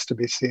has to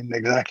be seen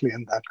exactly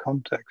in that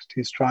context.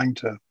 He's trying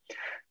to,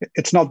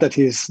 it's not that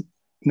he's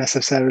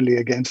necessarily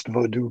against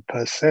Vodou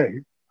per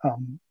se.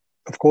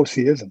 Of course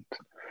he isn't.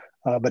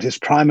 But his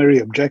primary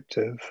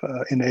objective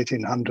in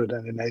 1800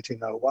 and in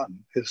 1801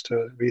 is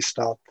to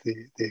restart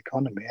the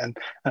economy.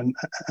 And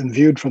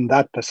viewed from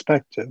that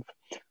perspective,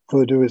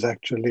 voodoo is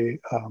actually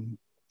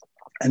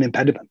an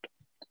impediment.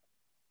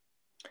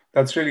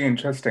 That's really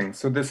interesting.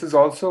 So this is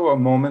also a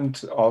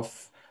moment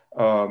of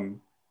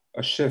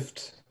a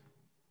shift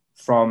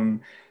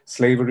from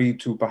slavery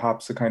to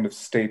perhaps a kind of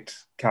state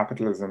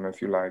capitalism,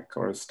 if you like,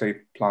 or a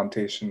state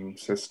plantation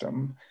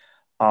system.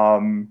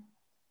 And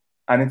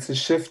it's a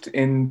shift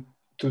in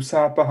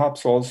Toussaint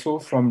perhaps also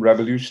from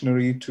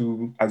revolutionary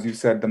to, as you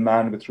said, the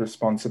man with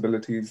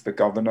responsibilities, the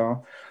governor.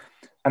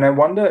 And I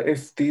wonder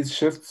if these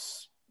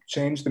shifts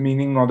change the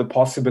meaning or the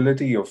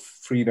possibility of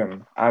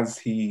freedom as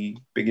he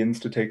begins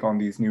to take on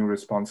these new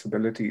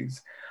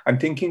responsibilities. I'm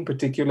thinking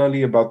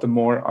particularly about the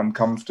more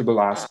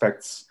uncomfortable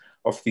aspects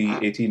of the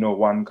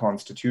 1801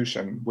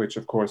 Constitution, which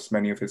of course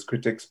many of his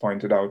critics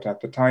pointed out at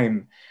the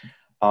time,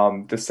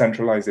 the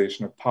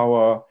centralization of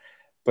power,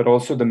 but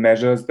also the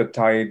measures that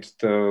tied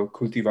the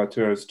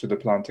cultivateurs to the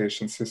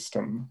plantation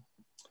system.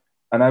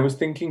 And I was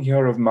thinking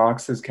here of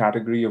Marx's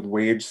category of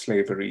wage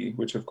slavery,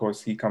 which of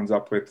course he comes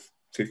up with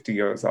 50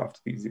 years after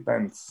these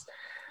events,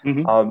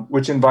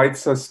 which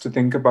invites us to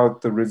think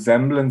about the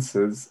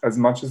resemblances as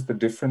much as the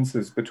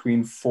differences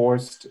between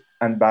forced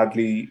and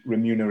badly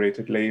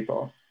remunerated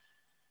labor.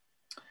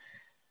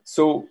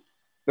 So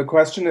the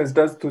question is,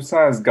 does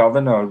Toussaint as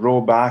governor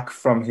row back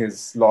from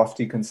his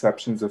lofty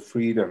conceptions of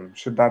freedom?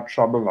 Should that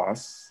trouble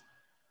us?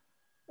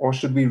 Or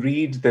should we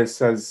read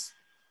this as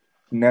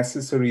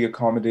necessary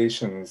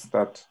accommodations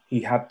that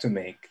he had to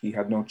make? He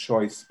had no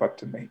choice but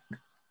to make.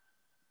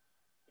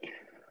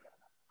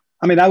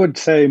 I mean, I would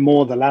say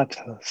more the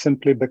latter,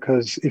 simply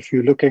because if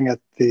you're looking at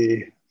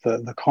the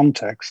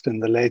context in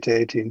the late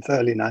 18th,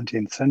 early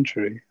 19th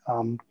century,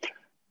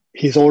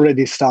 he's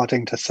already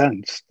starting to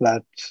sense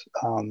that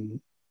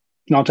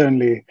not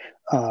only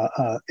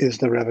is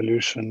the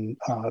revolution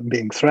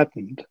being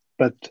threatened,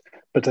 but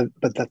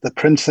that the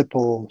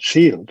principal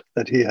shield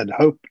that he had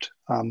hoped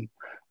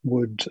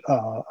would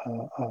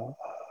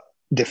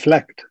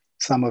deflect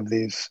some of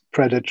these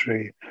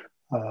predatory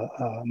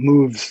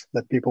moves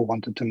that people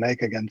wanted to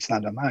make against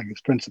Saint-Domingue.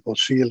 His principal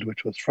shield,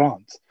 which was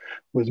France,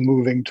 was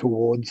moving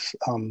towards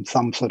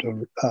some sort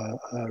of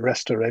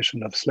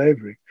restoration of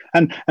slavery.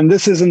 And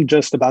this isn't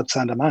just about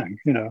Saint-Domingue,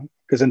 you know,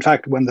 because in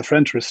fact, when the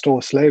French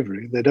restore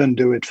slavery, they don't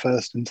do it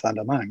first in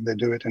Saint-Domingue. They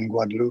do it in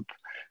Guadeloupe,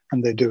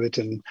 and they do it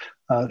in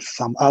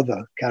some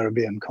other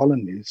Caribbean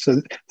colonies.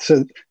 So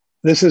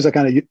this is a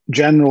kind of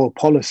general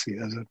policy,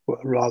 as it were,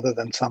 rather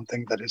than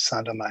something that is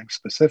Saint-Domingue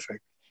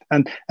specific.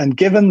 And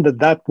given that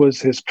that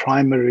was his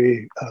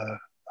primary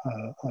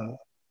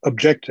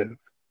objective,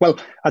 well,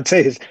 I'd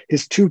say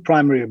his two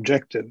primary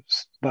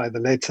objectives by the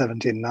late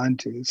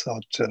 1790s are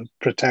to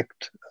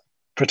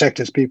protect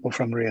his people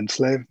from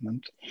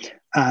re-enslavement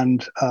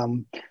and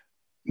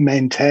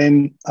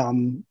maintain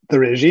the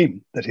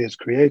regime that he has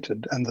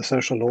created and the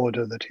social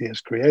order that he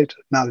has created.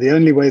 Now, the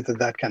only way that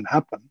that can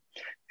happen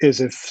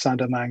is if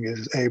Saint-Domingue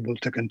is able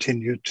to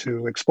continue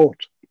to export.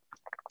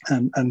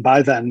 And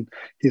by then,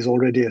 he's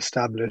already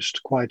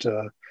established quite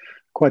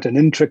an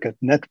intricate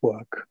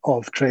network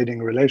of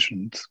trading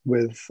relations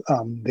with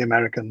the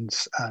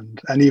Americans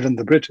and even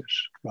the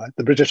British. Right,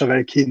 the British are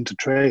very keen to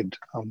trade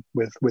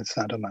with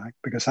Saint-Domingue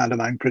because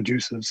Saint-Domingue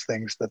produces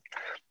things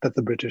that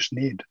the British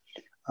need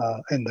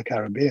in the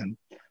Caribbean,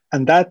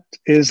 and that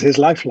is his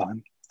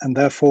lifeline. And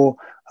therefore,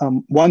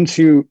 once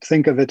you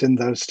think of it in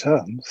those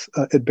terms,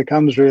 it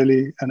becomes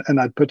really, and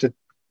I'd put it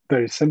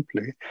very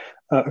simply,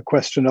 a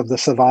question of the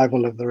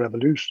survival of the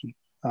revolution.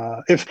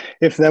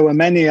 If there were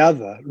many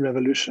other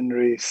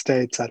revolutionary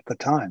states at the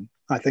time,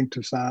 I think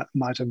Toussaint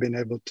might have been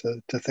able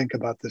to think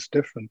about this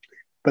differently.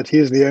 But it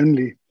is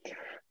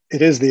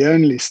the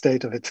only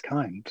state of its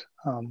kind,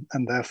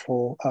 and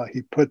therefore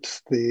he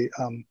puts the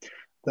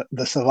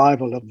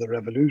survival of the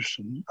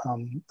revolution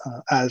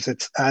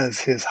as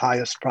his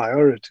highest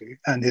priority,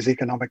 and his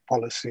economic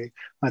policy,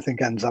 I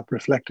think, ends up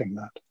reflecting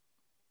that.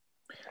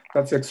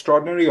 That's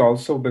extraordinary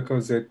also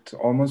because it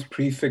almost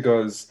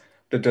prefigures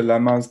the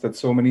dilemmas that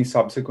so many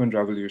subsequent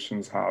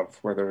revolutions have,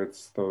 whether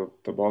it's the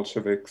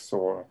Bolsheviks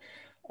or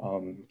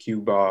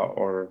Cuba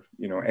or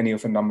any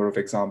of a number of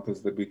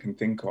examples that we can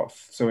think of.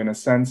 So in a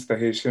sense, the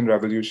Haitian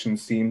Revolution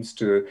seems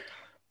to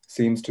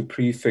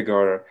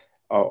prefigure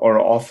or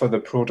offer the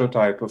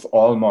prototype of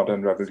all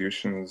modern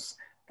revolutions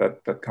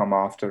that come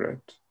after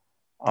it.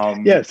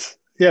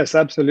 Yes,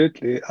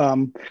 absolutely.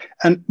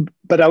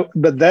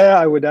 But there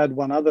I would add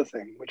one other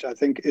thing, which I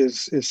think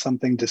is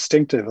something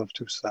distinctive of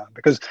Toussaint,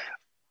 because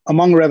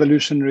among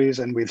revolutionaries,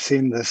 and we've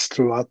seen this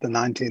throughout the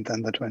 19th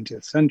and the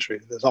 20th century,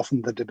 there's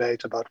often the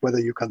debate about whether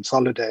you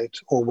consolidate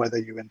or whether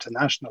you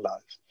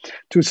internationalize.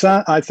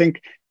 Toussaint, I think,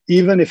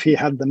 even if he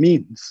had the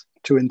means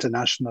to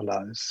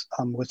internationalize,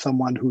 was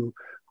someone who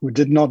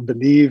did not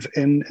believe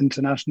in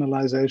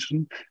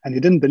internationalization, and he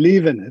didn't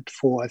believe in it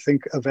for, I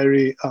think, a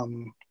very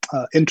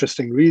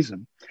interesting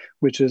reason,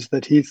 which is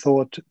that he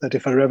thought that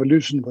if a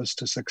revolution was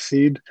to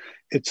succeed,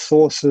 its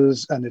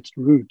sources and its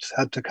roots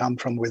had to come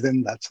from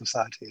within that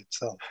society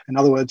itself. In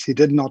other words, he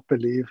did not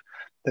believe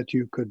that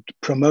you could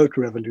promote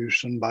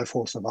revolution by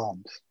force of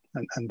arms.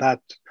 And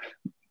that,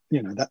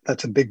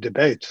 that's a big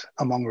debate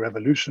among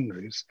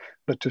revolutionaries.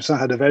 But Toussaint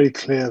had a very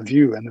clear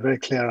view and a very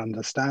clear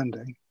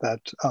understanding that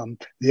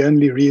the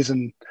only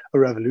reason a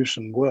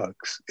revolution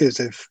works is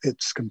if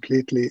it's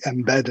completely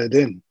embedded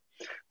in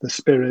the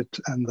spirit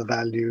and the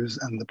values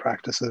and the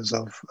practices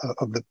of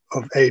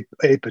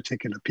a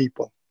particular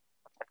people.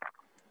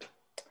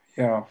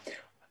 Yeah.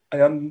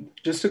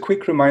 Just a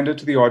quick reminder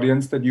to the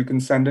audience that you can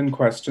send in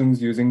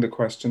questions using the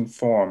question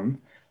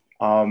form.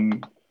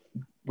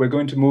 We're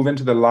going to move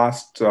into the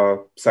last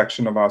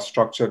section of our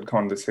structured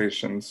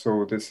conversation.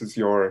 So this is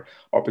your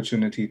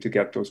opportunity to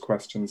get those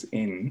questions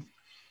in.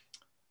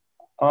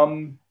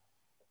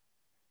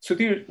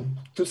 Sudhir,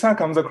 Toussaint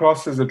comes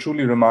across as a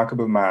truly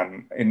remarkable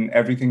man in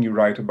everything you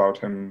write about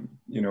him,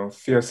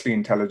 fiercely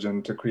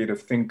intelligent, a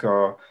creative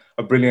thinker,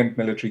 a brilliant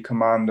military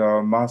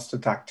commander, master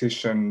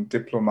tactician,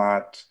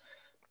 diplomat,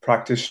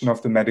 practitioner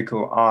of the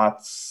medical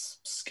arts,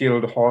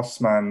 skilled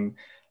horseman,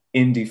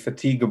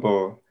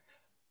 indefatigable.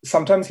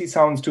 Sometimes he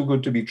sounds too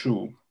good to be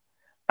true.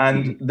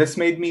 And this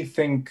made me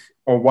think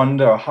or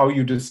wonder how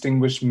you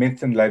distinguish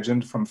myth and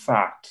legend from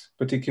fact,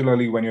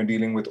 particularly when you're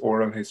dealing with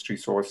oral history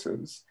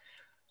sources.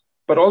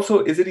 But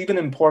also, is it even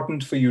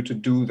important for you to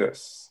do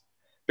this?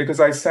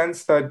 Because I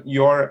sense that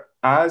you're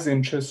as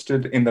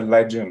interested in the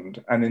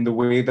legend and in the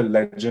way the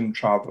legend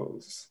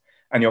travels.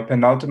 And your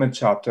penultimate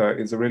chapter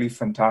is a really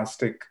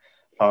fantastic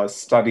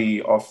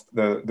study of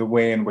the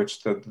way in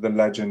which the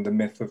legend, the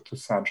myth of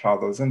Toussaint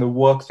travels and the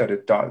work that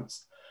it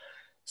does.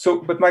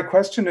 So, but my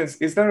question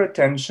is there a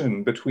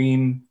tension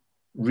between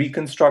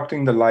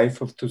reconstructing the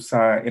life of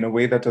Toussaint in a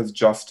way that does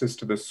justice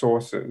to the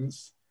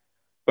sources,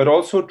 but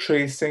also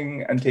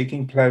tracing and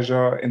taking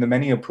pleasure in the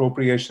many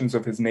appropriations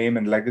of his name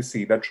and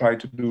legacy that try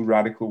to do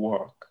radical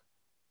work?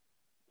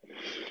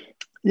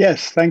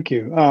 Yes, thank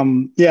you.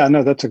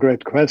 That's a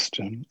great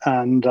question.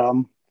 And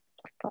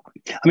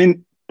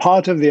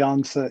part of the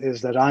answer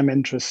is that I'm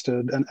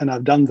interested, and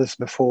I've done this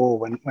before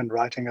when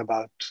writing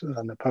about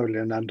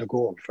Napoleon and de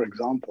Gaulle, for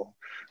example.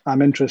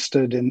 I'm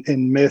interested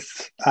in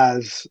myth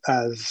as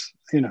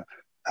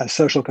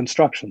social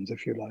constructions,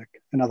 if you like.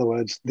 In other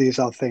words, these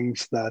are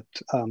things that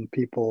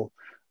people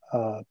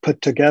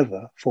put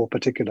together for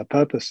particular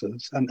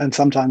purposes, and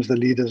sometimes the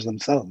leaders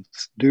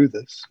themselves do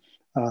this.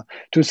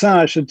 Toussaint,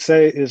 I should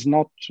say, is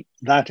not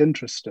that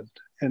interested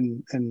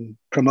in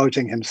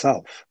promoting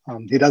himself.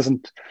 He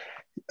doesn't.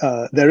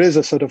 There is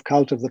a sort of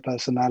cult of the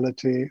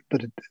personality,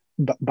 but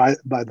by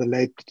the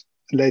late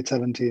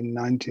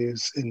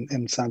 1790s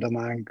in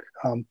Saint-Domingue.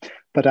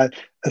 But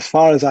as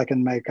far as I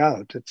can make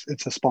out,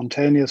 it's a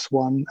spontaneous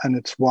one, and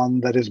it's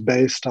one that is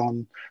based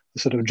on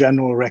the sort of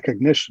general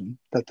recognition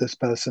that this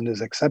person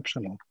is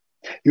exceptional.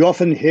 You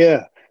often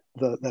hear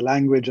the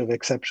language of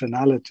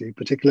exceptionality,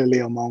 particularly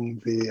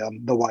among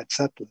the white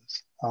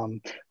settlers,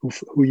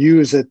 who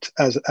use it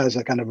as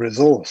a kind of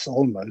resource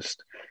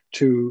almost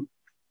to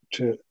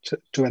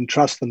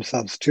entrust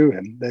themselves to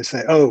him. They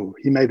say, "Oh,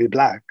 he may be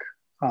black."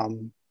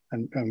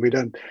 And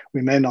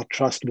we may not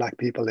trust black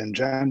people in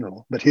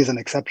general, but he's an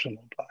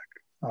exceptional black.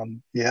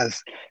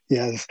 He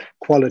has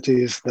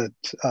qualities that,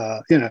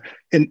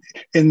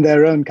 in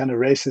their own kind of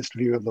racist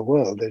view of the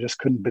world, they just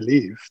couldn't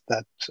believe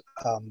that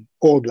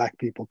all black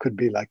people could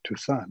be like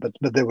Toussaint,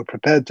 but they were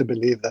prepared to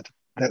believe that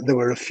there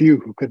were a few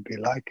who could be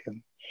like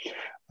him.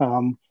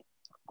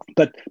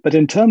 But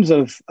in terms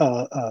of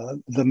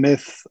the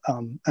myth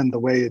and the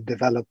way it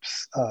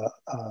develops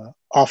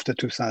after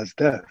Toussaint's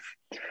death,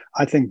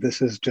 I think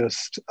this is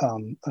just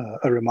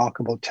a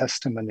remarkable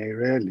testimony,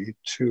 really,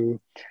 to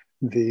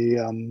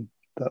the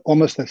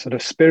almost the sort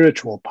of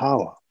spiritual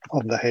power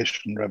of the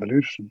Haitian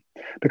Revolution,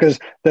 because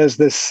there's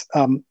this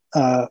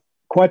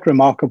quite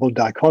remarkable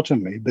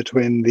dichotomy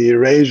between the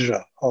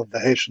erasure of the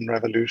Haitian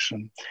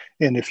Revolution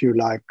in, if you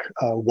like,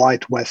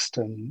 white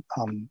Western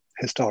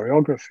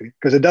historiography,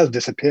 because it does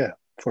disappear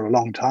for a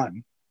long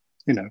time,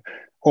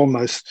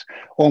 almost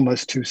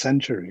 2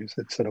 centuries.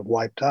 It's sort of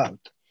wiped out,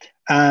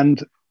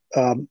 and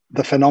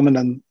the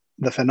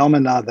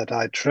phenomena that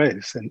I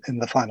trace in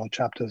the final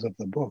chapters of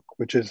the book,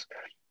 which is,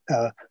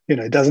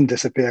 it doesn't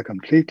disappear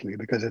completely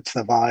because it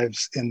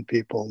survives in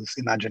people's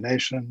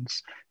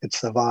imaginations, it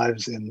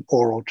survives in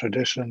oral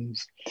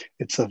traditions,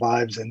 it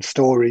survives in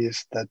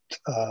stories that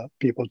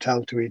people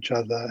tell to each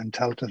other and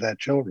tell to their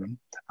children.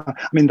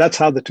 That's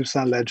how the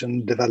Toussaint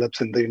legend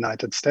develops in the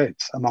United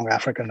States among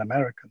African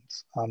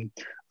Americans.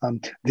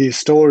 These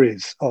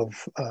stories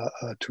of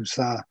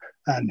Toussaint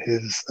and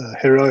his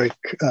heroic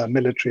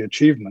military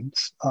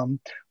achievements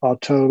are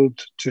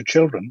told to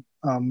children.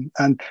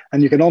 And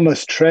you can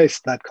almost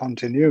trace that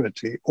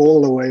continuity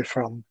all the way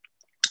from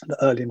the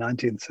early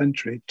 19th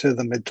century to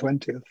the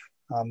mid-20th.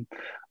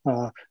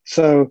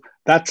 So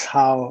that's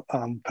how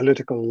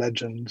political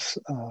legends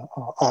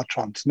are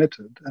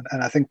transmitted.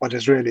 And I think what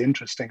is really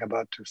interesting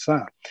about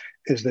Toussaint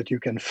is that you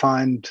can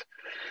find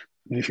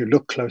if you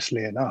look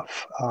closely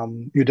enough,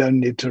 you don't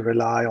need to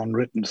rely on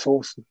written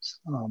sources.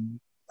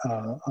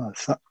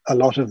 So a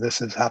lot of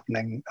this is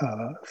happening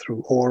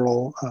through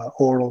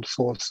oral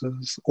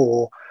sources,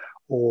 or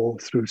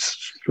through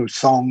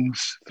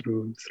songs,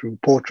 through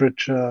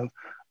portraiture.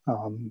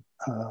 One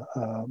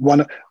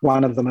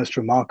of the most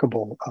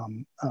remarkable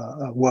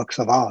works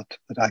of art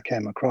that I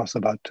came across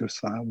about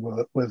Toussaint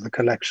was the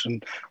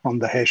collection on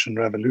the Haitian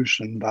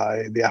Revolution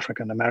by the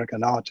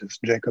African-American artist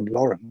Jacob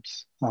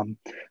Lawrence,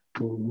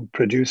 who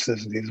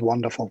produces these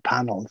wonderful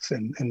panels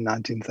in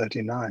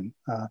 1939.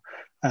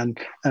 And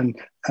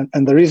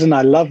the reason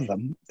I love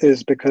them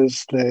is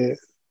because there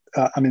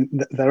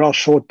are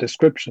short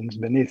descriptions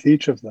beneath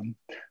each of them,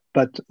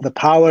 but the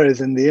power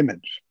is in the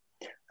image.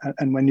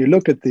 And when you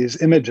look at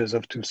these images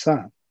of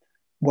Toussaint,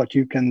 what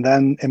you can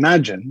then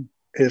imagine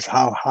is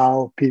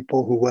how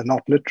people who were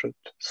not literate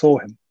saw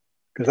him,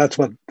 because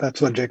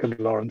that's what Jacob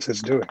Lawrence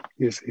is doing.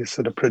 He's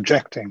sort of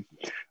projecting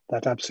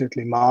that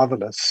absolutely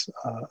marvelous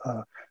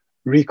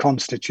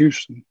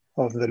reconstitution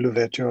of the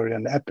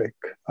Louverturian epic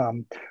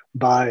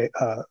by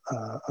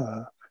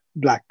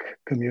Black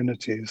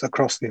communities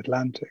across the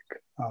Atlantic.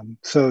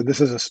 So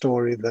this is a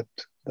story that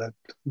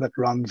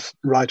runs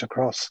right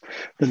across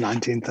the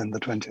 19th and the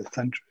 20th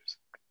centuries.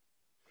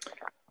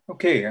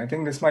 Okay, I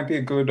think this might be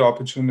a good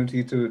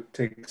opportunity to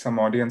take some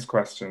audience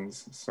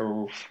questions.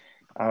 So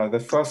the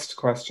first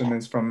question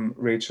is from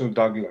Rachel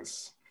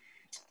Douglas.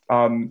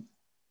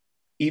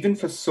 Even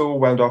for so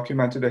well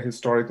documented a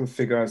historical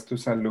figure as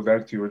Toussaint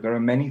Louverture, there are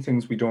many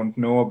things we don't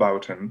know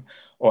about him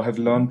or have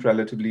learned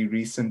relatively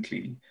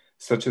recently,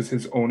 such as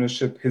his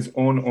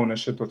own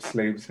ownership of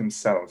slaves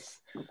himself.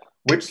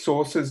 Which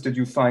sources did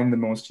you find the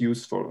most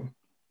useful?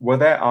 Were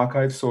there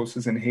archive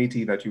sources in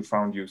Haiti that you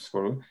found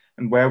useful?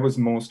 And where was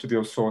most of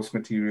your source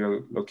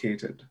material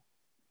located?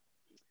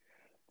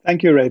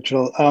 Thank you,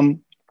 Rachel.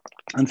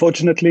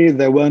 Unfortunately,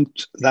 there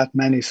weren't that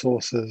many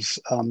sources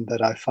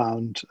that I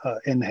found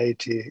in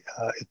Haiti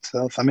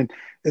itself. I mean,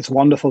 it's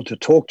wonderful to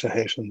talk to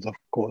Haitians, of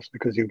course,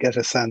 because you get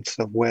a sense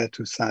of where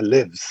Toussaint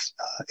lives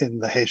in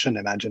the Haitian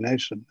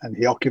imagination, and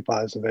he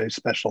occupies a very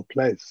special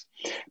place.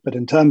 But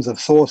in terms of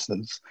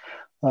sources,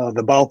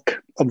 the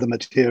bulk of the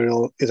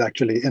material is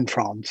actually in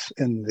France,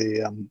 in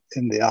the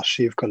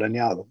Archives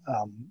coloniales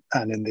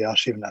and in the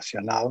Archives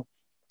nationales,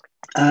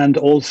 and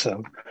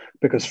also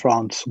because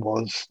France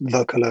was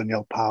the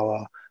colonial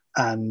power,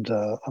 and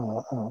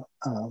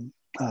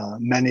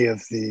many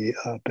of the,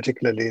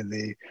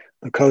 particularly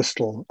the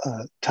coastal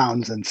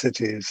towns and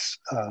cities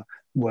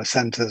were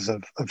centers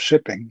of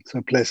shipping.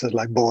 So places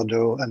like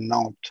Bordeaux and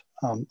Nantes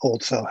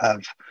also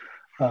have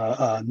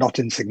not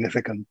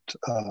insignificant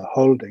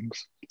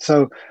holdings.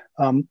 So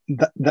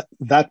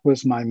that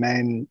was my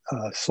main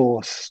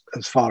source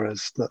as far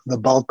as the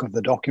bulk of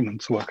the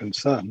documents were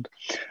concerned.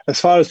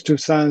 As far as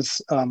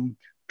Toussaint's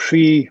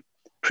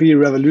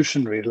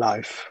pre-revolutionary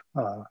life,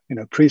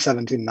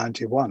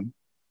 pre-1791,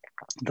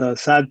 the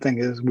sad thing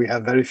is we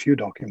have very few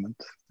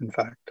documents, in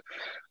fact,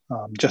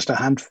 just a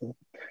handful.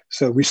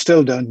 So we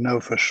still don't know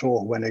for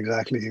sure when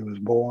exactly he was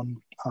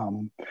born,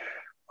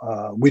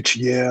 which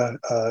year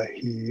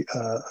he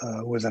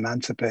was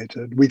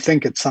emancipated. We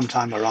think it's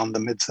sometime around the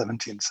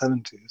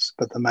mid-1770s,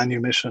 but the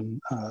manumission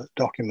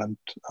document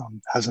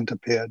hasn't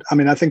appeared. I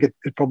mean, I think it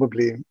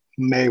probably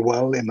may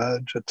well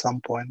emerge at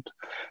some point,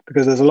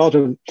 because there's a lot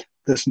of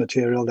this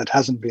material that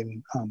hasn't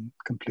been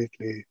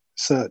completely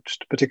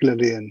searched,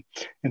 particularly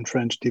in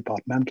French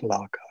departmental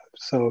archives.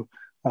 So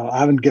I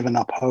haven't given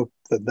up hope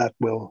that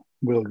will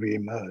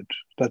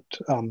re-emerge. But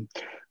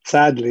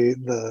sadly,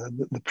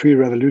 the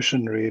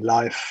pre-revolutionary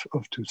life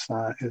of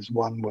Toussaint is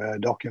one where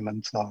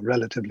documents are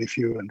relatively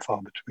few and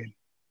far between.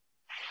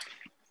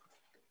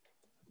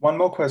 One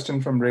more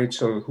question from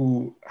Rachel,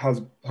 who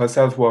has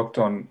herself worked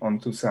on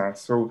Toussaint.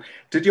 So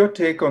did your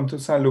take on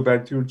Toussaint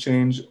Louverture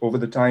change over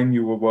the time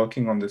you were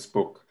working on this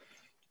book?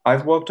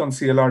 I've worked on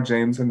C.L.R.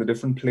 James and the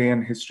different play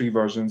and history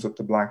versions of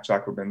the Black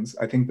Jacobins.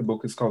 I think the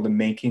book is called The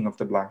Making of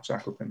the Black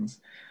Jacobins.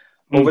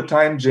 Over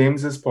time,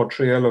 James's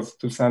portrayal of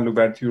Toussaint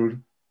Louverture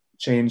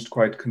changed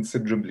quite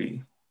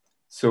considerably.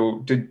 So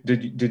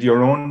did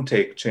your own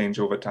take change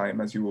over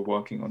time as you were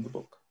working on the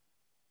book?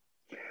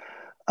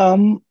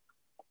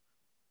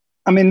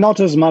 I mean, not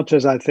as much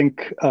as I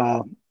think.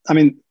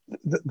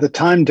 The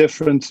time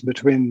difference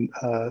between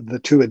the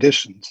two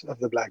editions of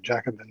the Black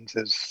Jacobins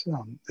is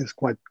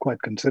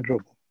quite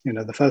considerable. You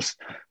know, the first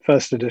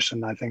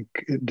edition, I think,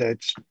 it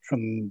dates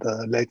from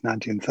the late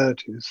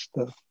 1930s.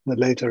 The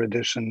later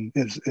edition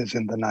is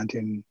in the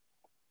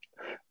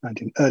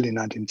early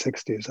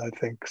 1960s, I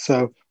think.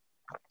 So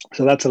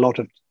that's a lot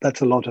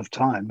of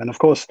time. And of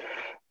course,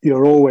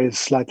 you're always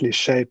slightly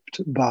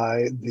shaped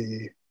by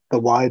the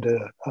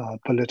wider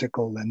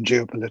political and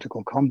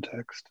geopolitical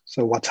context.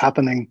 So what's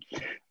happening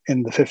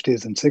in the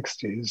 50s and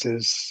 60s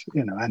is,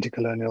 you know,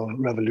 anti-colonial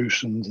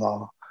revolutions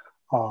are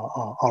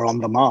on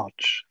the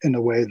march in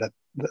a way that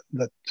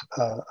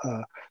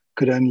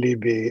could only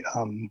be,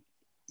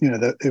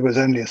 it was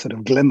only a sort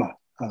of glimmer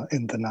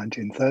in the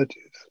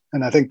 1930s.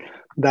 And I think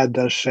that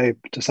does shape,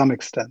 to some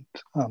extent,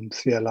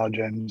 C.L.R.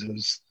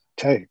 James's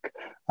take.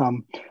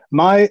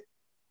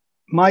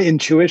 My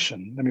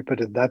intuition, let me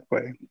put it that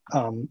way,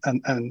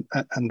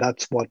 and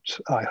that's what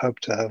I hope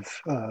to have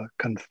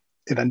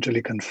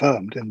eventually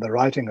confirmed in the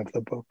writing of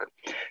the book,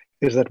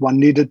 is that one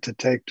needed to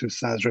take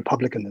Toussaint's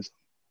republicanism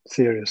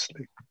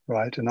seriously,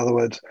 right? In other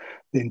words,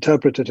 the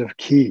interpretative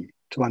key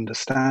to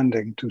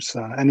understanding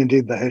Toussaint, and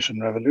indeed the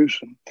Haitian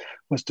Revolution,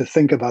 was to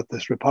think about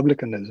this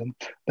republicanism,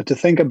 but to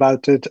think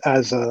about it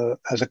as a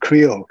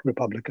Creole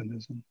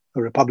republicanism,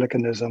 a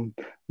republicanism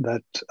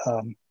that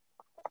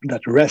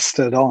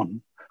rested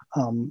on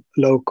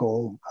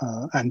local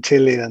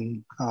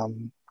Antillean,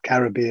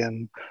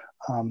 Caribbean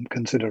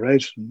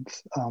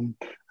considerations,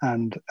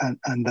 and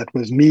that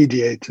was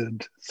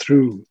mediated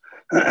through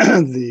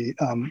the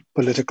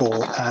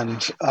political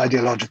and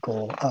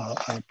ideological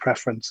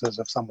preferences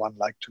of someone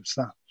like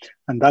Toussaint.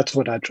 And that's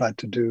what I tried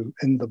to do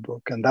in the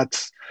book. And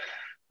that's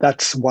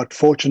what,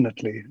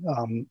 fortunately,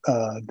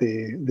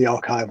 the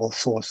archival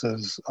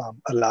sources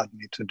allowed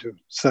me to do.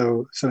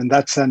 So in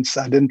that sense,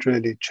 I didn't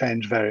really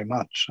change very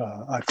much.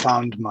 I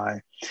found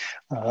my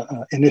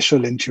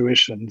initial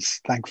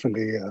intuitions,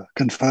 thankfully,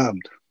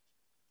 confirmed.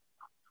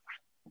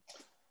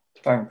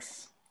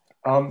 Thanks.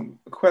 A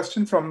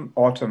question from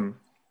Autumn.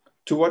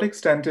 To what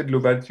extent did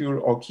Louverture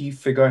or key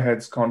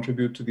figureheads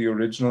contribute to the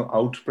original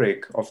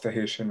outbreak of the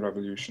Haitian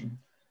Revolution?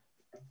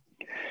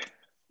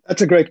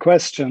 That's a great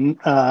question,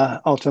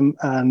 Autumn.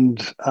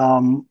 And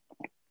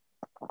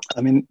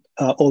I mean,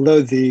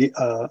 although the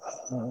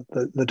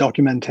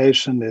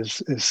documentation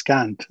is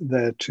scant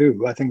there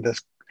too, I think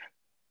there's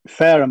a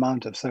fair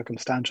amount of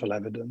circumstantial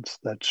evidence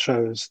that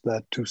shows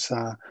that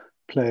Toussaint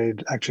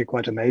played actually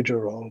quite a major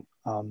role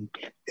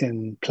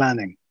in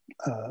planning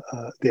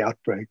the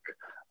outbreak.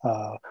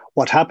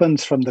 What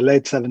happens from the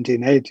late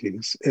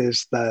 1780s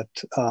is that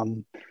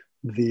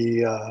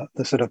the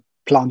sort of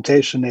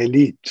plantation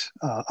elite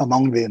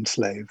among the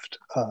enslaved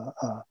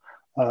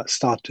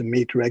start to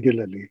meet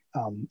regularly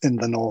in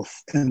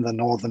the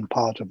northern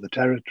part of the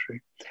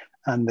territory,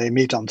 and they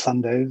meet on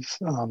Sundays,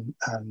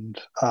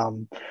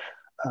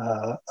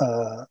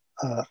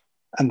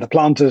 and the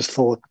planters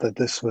thought that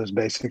this was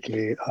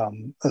basically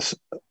a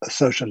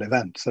social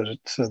event, so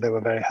they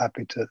were very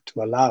happy to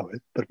allow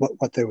it. But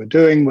what they were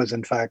doing was,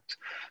 in fact,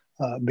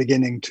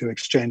 beginning to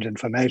exchange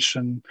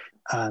information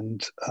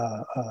and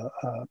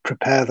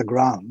prepare the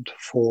ground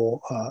for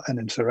an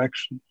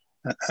insurrection.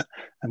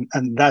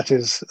 And that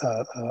is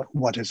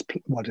what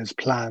is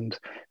planned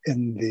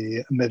in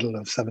the middle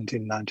of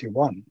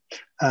 1791.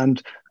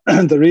 And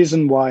the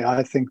reason why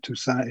I think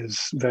Toussaint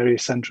is very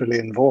centrally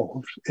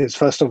involved is,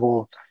 first of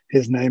all,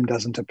 his name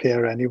doesn't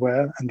appear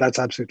anywhere, and that's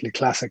absolutely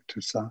classic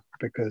Toussaint,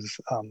 because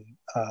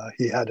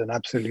he had an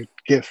absolute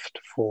gift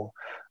for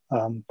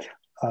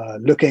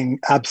looking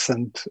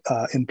absent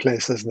in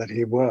places that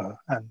he were,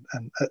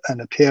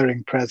 and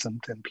appearing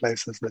present in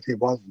places that he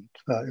wasn't.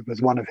 It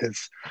was one of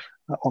his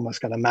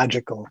almost kind of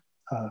magical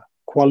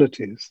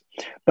qualities.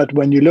 But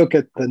when you look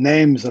at the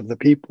names of the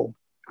people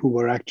who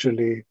were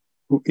actually,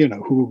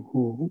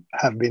 who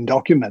have been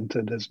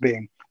documented as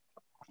being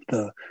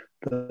the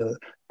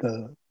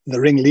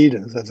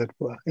ringleaders, as it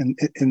were,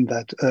 in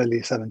that early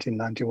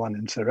 1791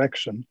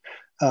 insurrection,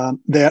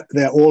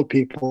 they're all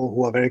people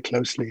who are very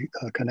closely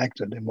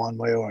connected in one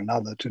way or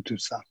another to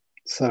Toussaint.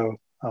 So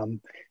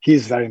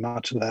he's very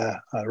much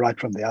there right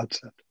from the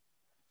outset.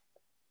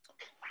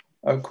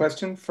 A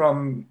question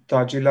from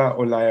Tajila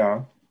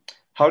Olaya.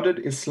 How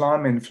did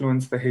Islam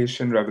influence the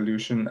Haitian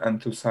Revolution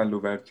and Toussaint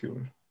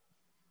Louverture?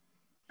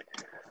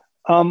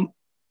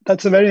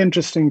 That's a very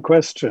interesting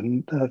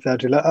question,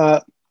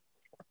 Tajila.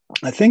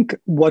 I think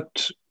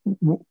what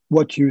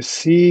you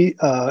see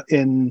I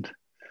think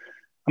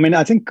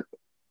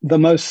the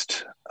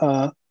most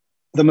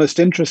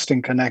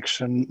interesting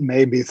connection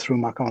may be through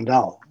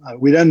Macandal.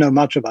 We don't know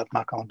much about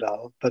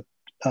Macandal, but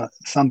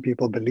some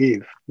people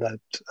believe that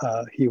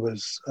he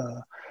was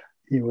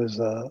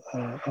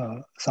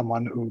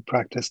someone who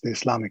practiced the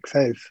Islamic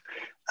faith,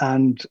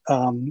 and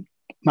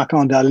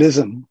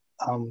Macandalism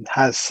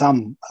has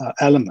some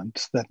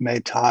elements that may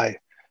tie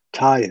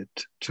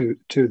it to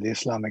the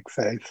Islamic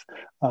faith.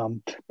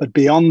 But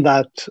beyond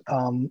that,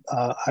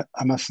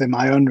 I must say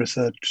my own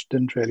research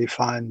didn't really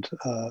find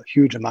a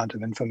huge amount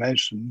of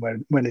information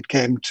when it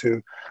came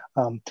to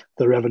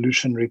the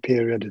revolutionary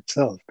period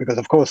itself. Because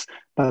of course,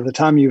 by the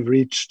time you've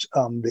reached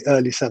the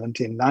early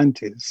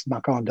 1790s,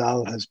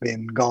 Macandal has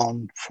been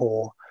gone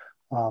for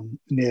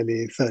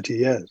nearly 30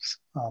 years.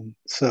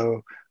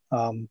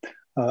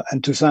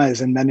 And Toussaint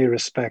is in many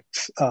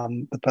respects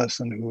the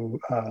person who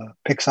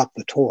picks up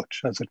the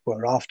torch, as it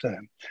were, after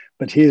him.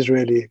 But he is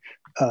really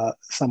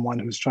someone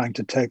who's trying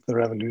to take the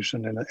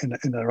revolution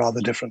in a rather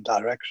different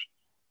direction.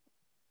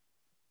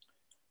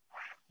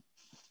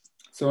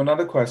 So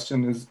another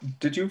question is,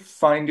 did you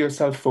find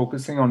yourself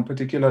focusing on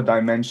particular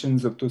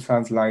dimensions of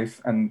Toussaint's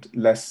life and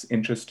less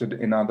interested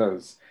in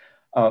others?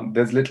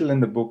 There's little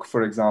in the book,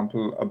 for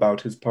example,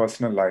 about his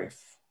personal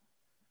life.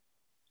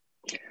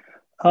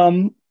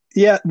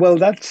 Yeah, well,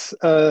 that's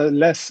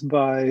less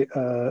by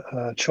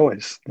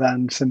choice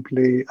than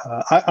simply.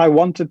 I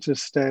wanted to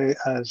stay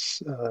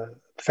as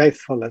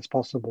faithful as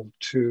possible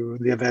to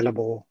the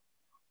available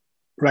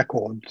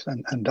records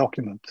and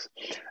documents.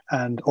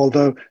 And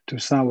although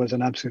Toussaint was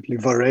an absolutely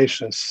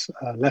voracious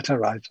letter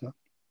writer,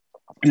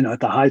 at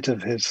the height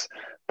of his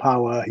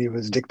power, he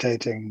was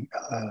dictating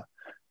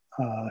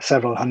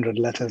several hundred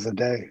letters a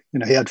day.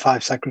 He had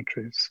 5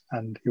 secretaries,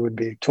 and he would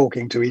be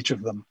talking to each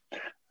of them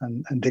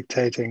and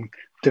dictating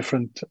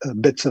different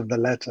bits of the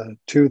letter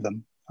to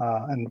them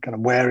and kind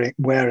of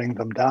wearing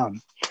them down.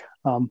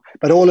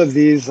 But all of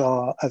these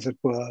are, as it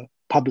were,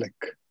 public,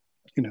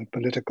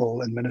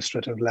 political,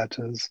 administrative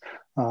letters.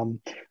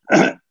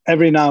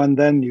 Every now and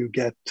then you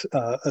get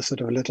a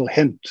sort of a little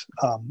hint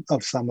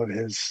of some of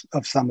his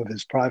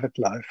private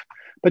life.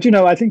 But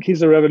I think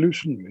he's a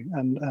revolutionary,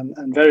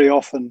 and very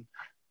often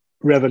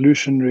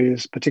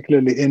revolutionaries,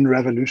 particularly in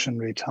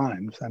revolutionary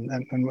times, and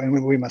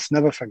we must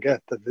never forget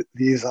that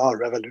these are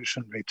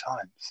revolutionary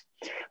times.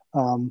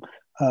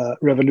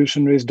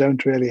 Revolutionaries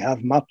don't really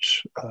have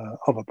much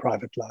of a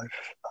private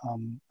life,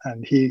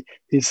 and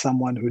he's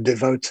someone who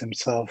devotes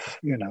himself,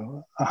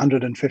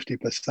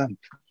 150%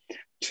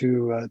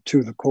 to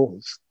the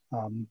cause.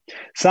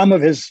 Some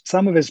of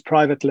his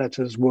private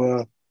letters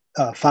were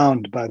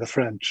found by the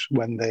French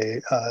when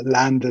they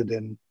landed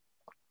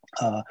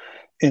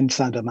in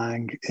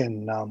Saint-Domingue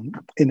in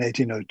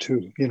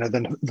 1802,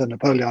 the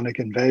Napoleonic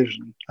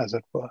invasion, as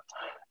it were.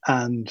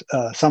 And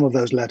some of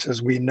those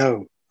letters we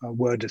know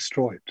were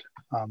destroyed.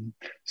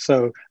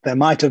 So there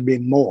might have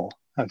been more,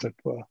 as it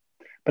were.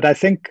 But I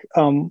think,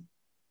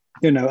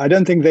 I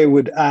don't think they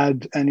would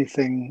add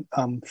anything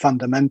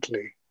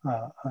fundamentally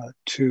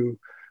to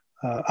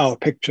our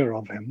picture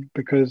of him,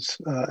 because,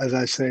 as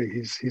I say,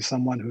 he's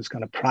someone who's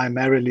kind of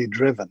primarily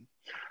driven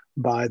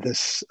by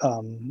this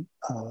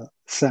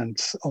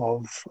sense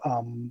of,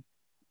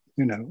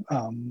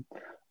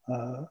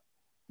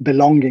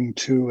 belonging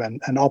to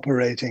and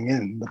operating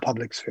in the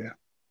public sphere.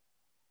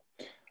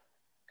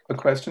 A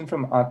question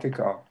from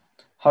Atika.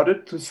 How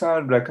did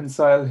Toussaint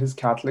reconcile his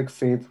Catholic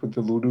faith with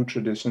the voodoo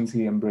traditions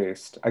he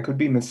embraced? I could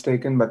be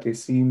mistaken, but they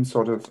seem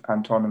sort of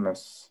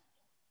antonymous.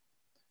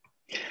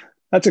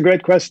 That's a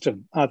great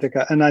question,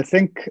 Atika. And I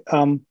think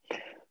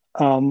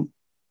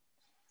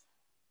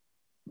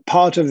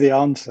part of the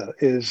answer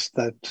is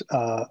that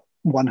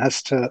one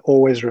has to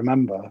always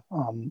remember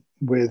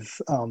with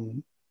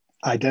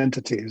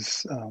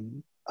identities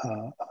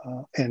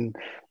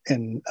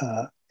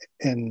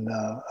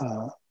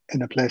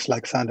in a place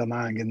like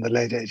Saint-Domingue in the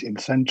late 18th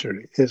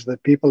century, is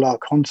that people are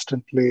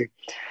constantly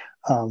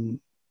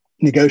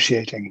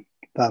negotiating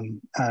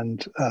them,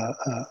 and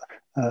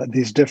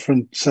these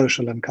different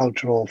social and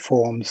cultural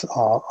forms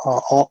are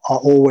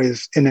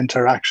always in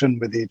interaction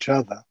with each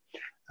other,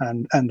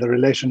 and the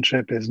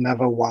relationship is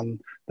never one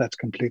that's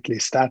completely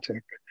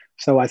static.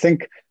 So I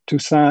think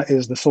Toussaint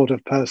is the sort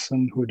of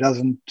person who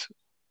doesn't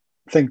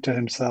think to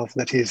himself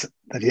that he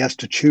has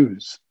to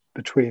choose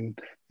between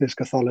his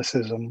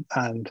Catholicism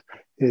and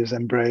his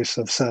embrace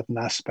of certain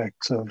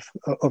aspects of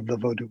the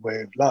Vodou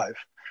way of life.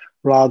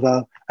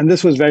 Rather, and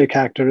this was very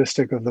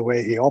characteristic of the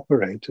way he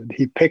operated,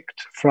 he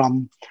picked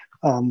from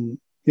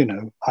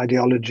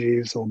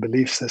ideologies or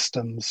belief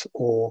systems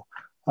or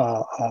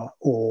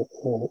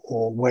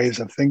ways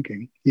of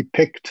thinking. He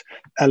picked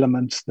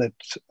elements that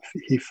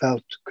he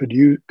felt could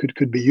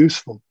be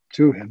useful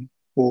to him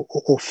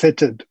or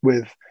fitted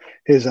with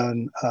his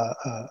own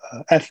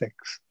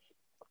ethics,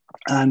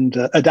 and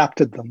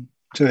adapted them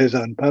to his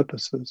own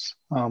purposes.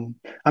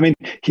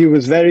 He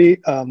was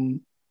very. I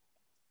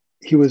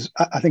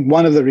think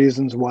one of the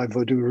reasons why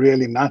Vodou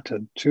really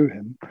mattered to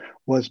him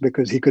was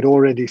because he could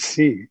already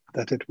see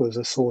that it was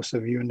a source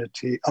of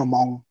unity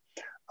among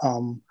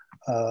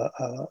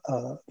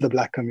the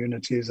Black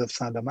communities of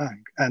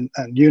Saint-Domingue. And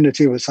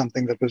unity was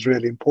something that was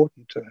really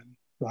important to him,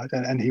 right?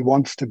 And he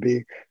wants to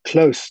be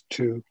close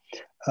to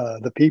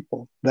the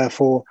people.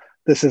 Therefore,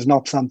 this is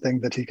not something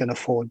that he can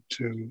afford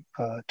to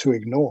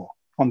ignore.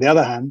 On the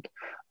other hand,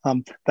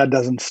 that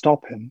doesn't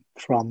stop him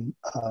from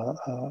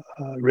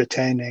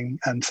retaining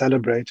and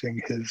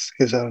celebrating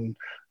his own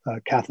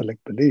Catholic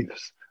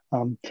beliefs.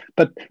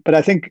 But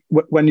I think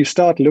when you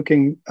start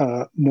looking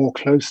more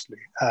closely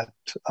at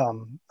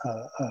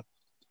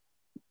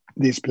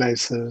these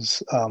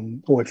places,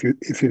 or if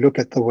you look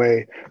at the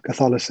way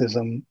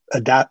Catholicism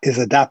is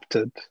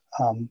adapted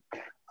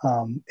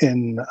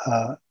in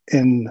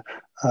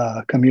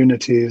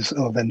communities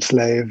of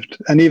enslaved,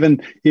 and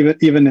even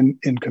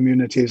in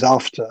communities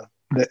after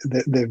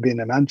they've been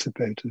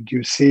emancipated,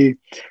 you see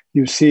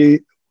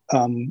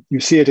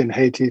it in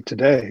Haiti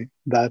today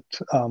that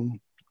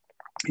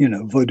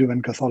Vodou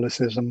and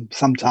Catholicism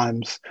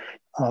sometimes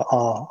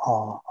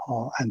are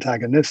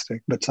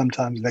antagonistic, but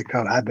sometimes they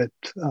cohabit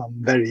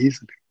very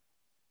easily.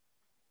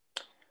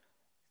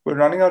 We're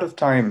running out of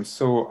time,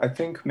 so I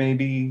think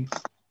maybe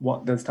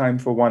there's time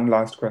for one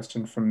last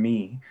question from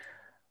me.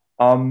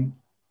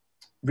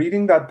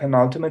 Reading that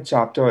penultimate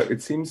chapter, it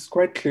seems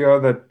quite clear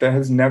that there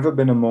has never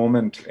been a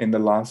moment in the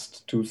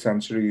last 2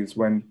 centuries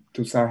when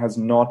Toussaint has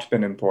not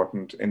been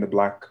important in the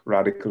Black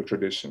radical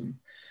tradition.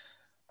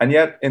 And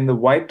yet, in the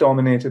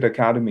white-dominated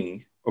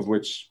academy, of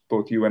which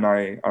both you and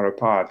I are a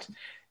part,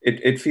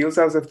 it feels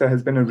as if there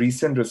has been a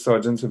recent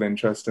resurgence of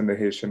interest in the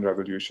Haitian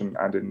Revolution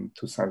and in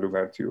Toussaint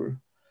Louverture.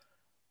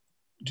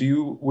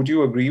 Would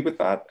you agree with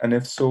that? And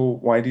if so,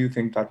 why do you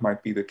think that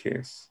might be the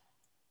case?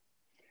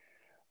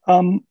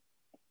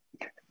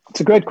 It's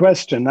a great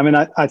question. I mean,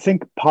 I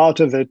think part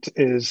of it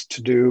is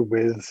to do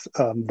with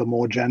the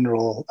more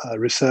general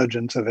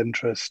resurgence of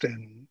interest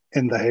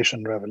in the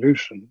Haitian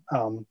Revolution,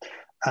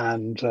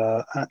 and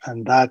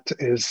that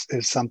is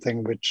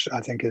something which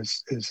I think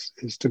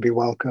is to be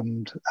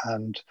welcomed,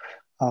 and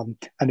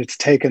it's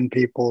taken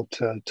people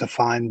to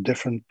find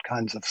different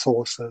kinds of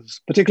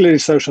sources, particularly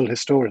social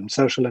historians,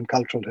 social and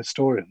cultural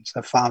historians,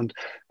 have found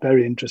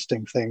very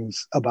interesting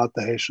things about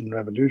the Haitian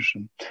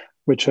Revolution,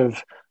 which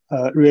have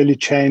really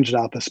changed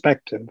our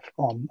perspective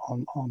on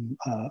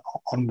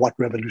what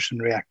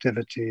revolutionary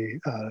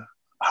activity,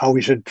 how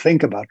we should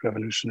think about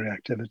revolutionary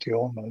activity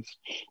almost.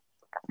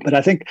 But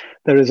I think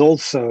there is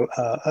also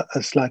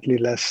a slightly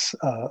less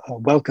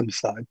welcome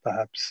side,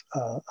 perhaps,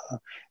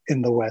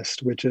 in the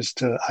West, which is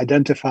to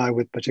identify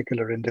with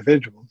particular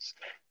individuals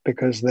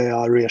because they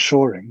are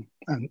reassuring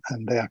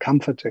and they are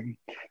comforting.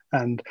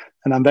 And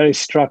I'm very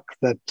struck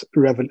that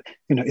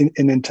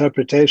in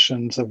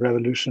interpretations of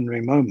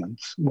revolutionary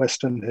moments,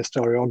 Western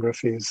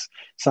historiographies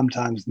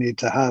sometimes need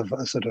to have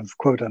a sort of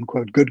quote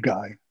unquote good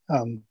guy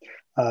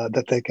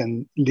that they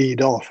can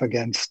lead off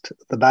against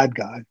the bad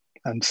guy.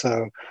 And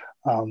so,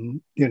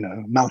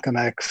 Malcolm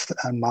X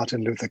and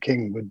Martin Luther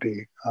King would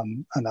be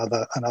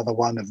another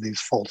one of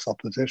these false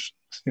oppositions.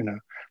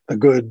 The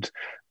good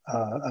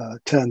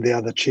turn the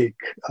other cheek,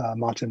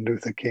 Martin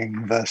Luther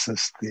King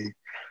versus the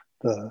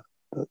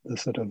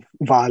sort of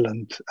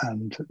violent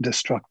and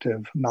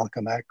destructive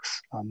Malcolm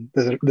X.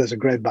 There's a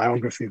great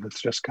biography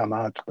that's just come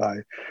out by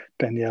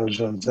Peniel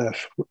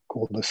Joseph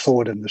called The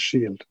Sword and the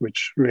Shield,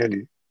 which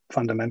really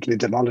fundamentally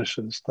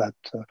demolishes that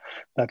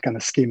kind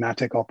of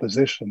schematic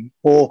opposition.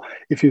 Or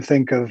if you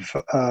think of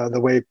the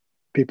way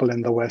people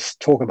in the West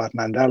talk about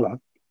Mandela,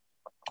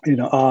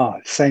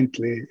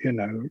 saintly,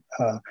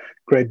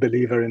 great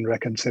believer in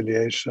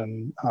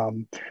reconciliation,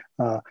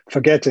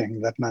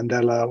 forgetting that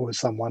Mandela was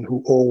someone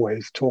who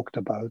always talked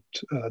about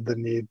the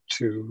need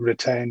to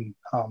retain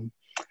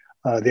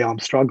the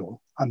armed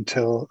struggle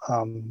until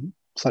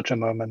such a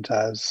moment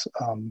as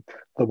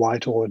the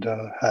White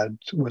Order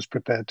was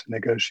prepared to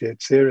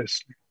negotiate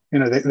seriously.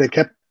 They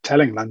kept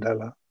telling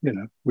Mandela,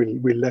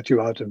 we'll let you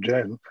out of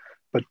jail,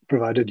 but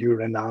provided you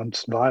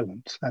renounce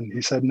violence. And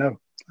he said no.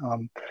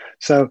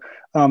 So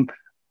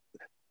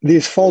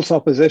these false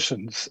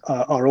oppositions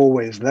are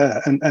always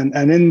there. And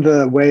in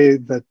the way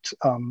that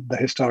the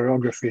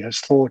historiography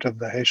has thought of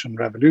the Haitian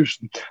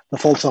Revolution, the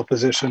false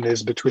opposition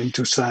is between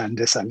Toussaint and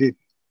Dessalines.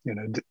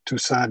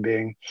 Toussaint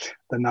being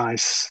the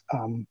nice,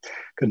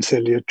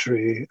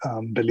 conciliatory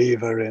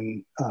believer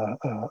in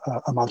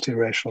a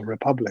multiracial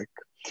republic,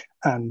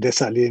 and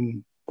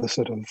Dessalines, the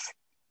sort of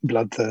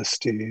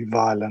bloodthirsty,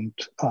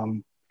 violent,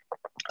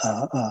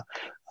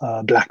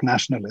 Black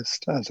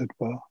nationalist, as it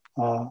were.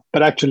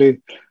 But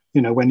actually,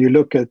 when you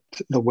look at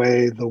the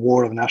way the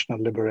War of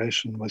National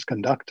Liberation was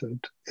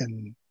conducted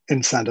in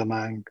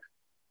Saint-Domingue,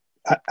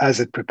 as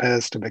it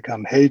prepares to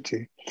become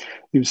Haiti,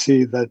 you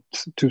see that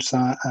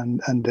Toussaint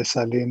and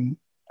Dessalines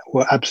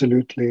were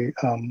absolutely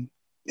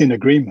in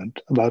agreement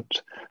about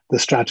the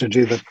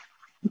strategy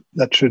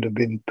that should have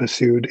been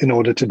pursued in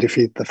order to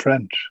defeat the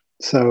French.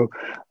 So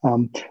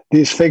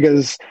these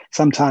figures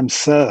sometimes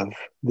serve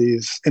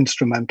these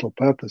instrumental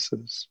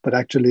purposes, but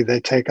actually they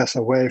take us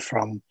away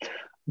from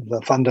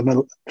the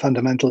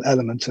fundamental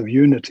elements of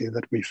unity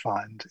that we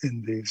find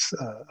in these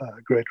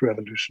great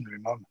revolutionary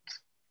moments.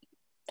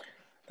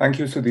 Thank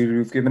you, Sudhir.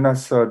 You've given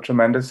us a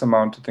tremendous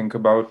amount to think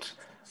about,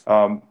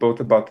 both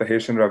about the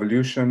Haitian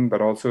Revolution,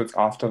 but also its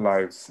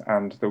afterlives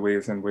and the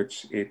ways in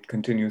which it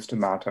continues to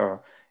matter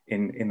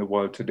in the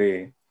world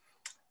today.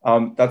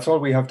 That's all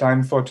we have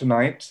time for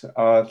tonight.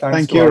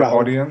 Thanks to our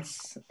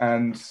audience.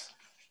 And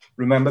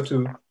remember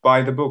to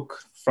buy the book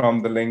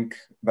from the link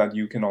that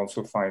you can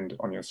also find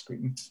on your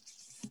screen.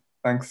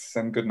 Thanks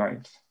and good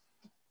night.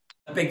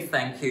 A big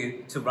thank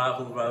you to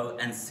Rahul Rao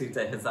and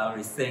Sudhir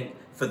Hazareesingh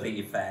for the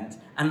event,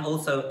 and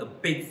also a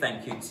big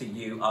thank you to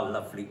you, our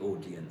lovely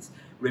audience.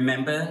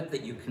 Remember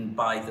that you can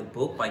buy the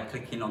book by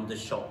clicking on the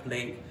shop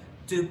link.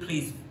 Do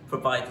please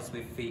provide us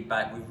with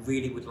feedback. We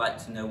really would like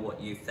to know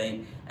what you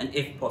think, and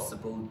if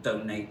possible,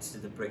 donate to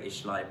the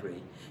British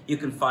Library. You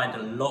can find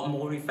a lot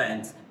more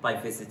events by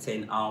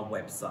visiting our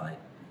website.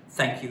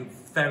 Thank you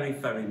very,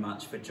 very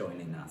much for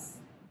joining us.